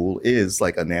something cool is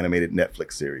like an animated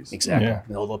Netflix series. Exactly. Yeah.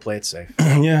 They'll play it safe.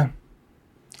 Yeah.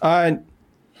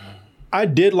 I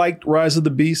did like Rise of the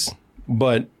Beast,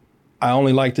 but I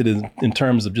only liked it in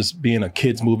terms of just being a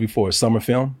kid's movie for a summer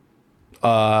film.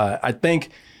 I think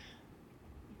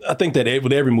that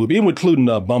with every movie, even including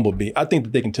Bumblebee, I think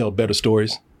that they can tell better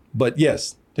stories. But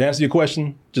yes, to answer your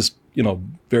question, just,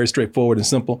 very straightforward and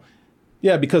simple.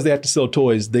 Yeah, because they have to sell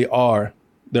toys,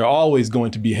 they're always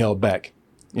going to be held back.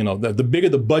 The bigger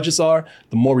the budgets are,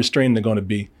 the more restrained they're going to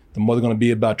be. The more they're going to be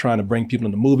about trying to bring people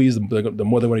into movies, the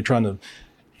more they're going to be trying to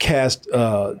cast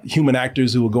human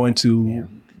actors who are going to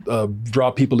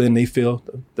draw people in, they feel,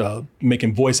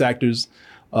 making voice actors,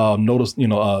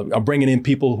 bringing in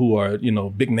people who are,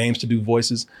 big names to do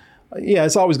voices.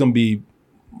 It's always going to be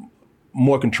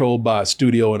more controlled by a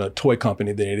studio and a toy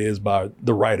company than it is by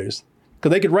the writers.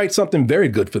 Because they could write something very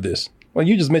good for this. Well,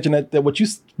 you just mentioned that what you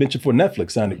mentioned for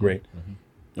Netflix sounded great.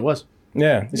 It was.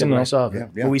 Yeah. I saw of it.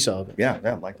 Yeah. We saw of it. Yeah,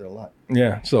 I liked it a lot.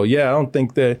 Yeah. So, I don't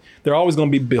think that they're always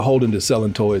going to be beholden to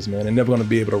selling toys, man. They're never going to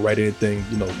be able to write anything,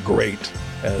 great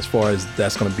as far as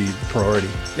that's going to be the priority.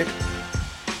 Nick?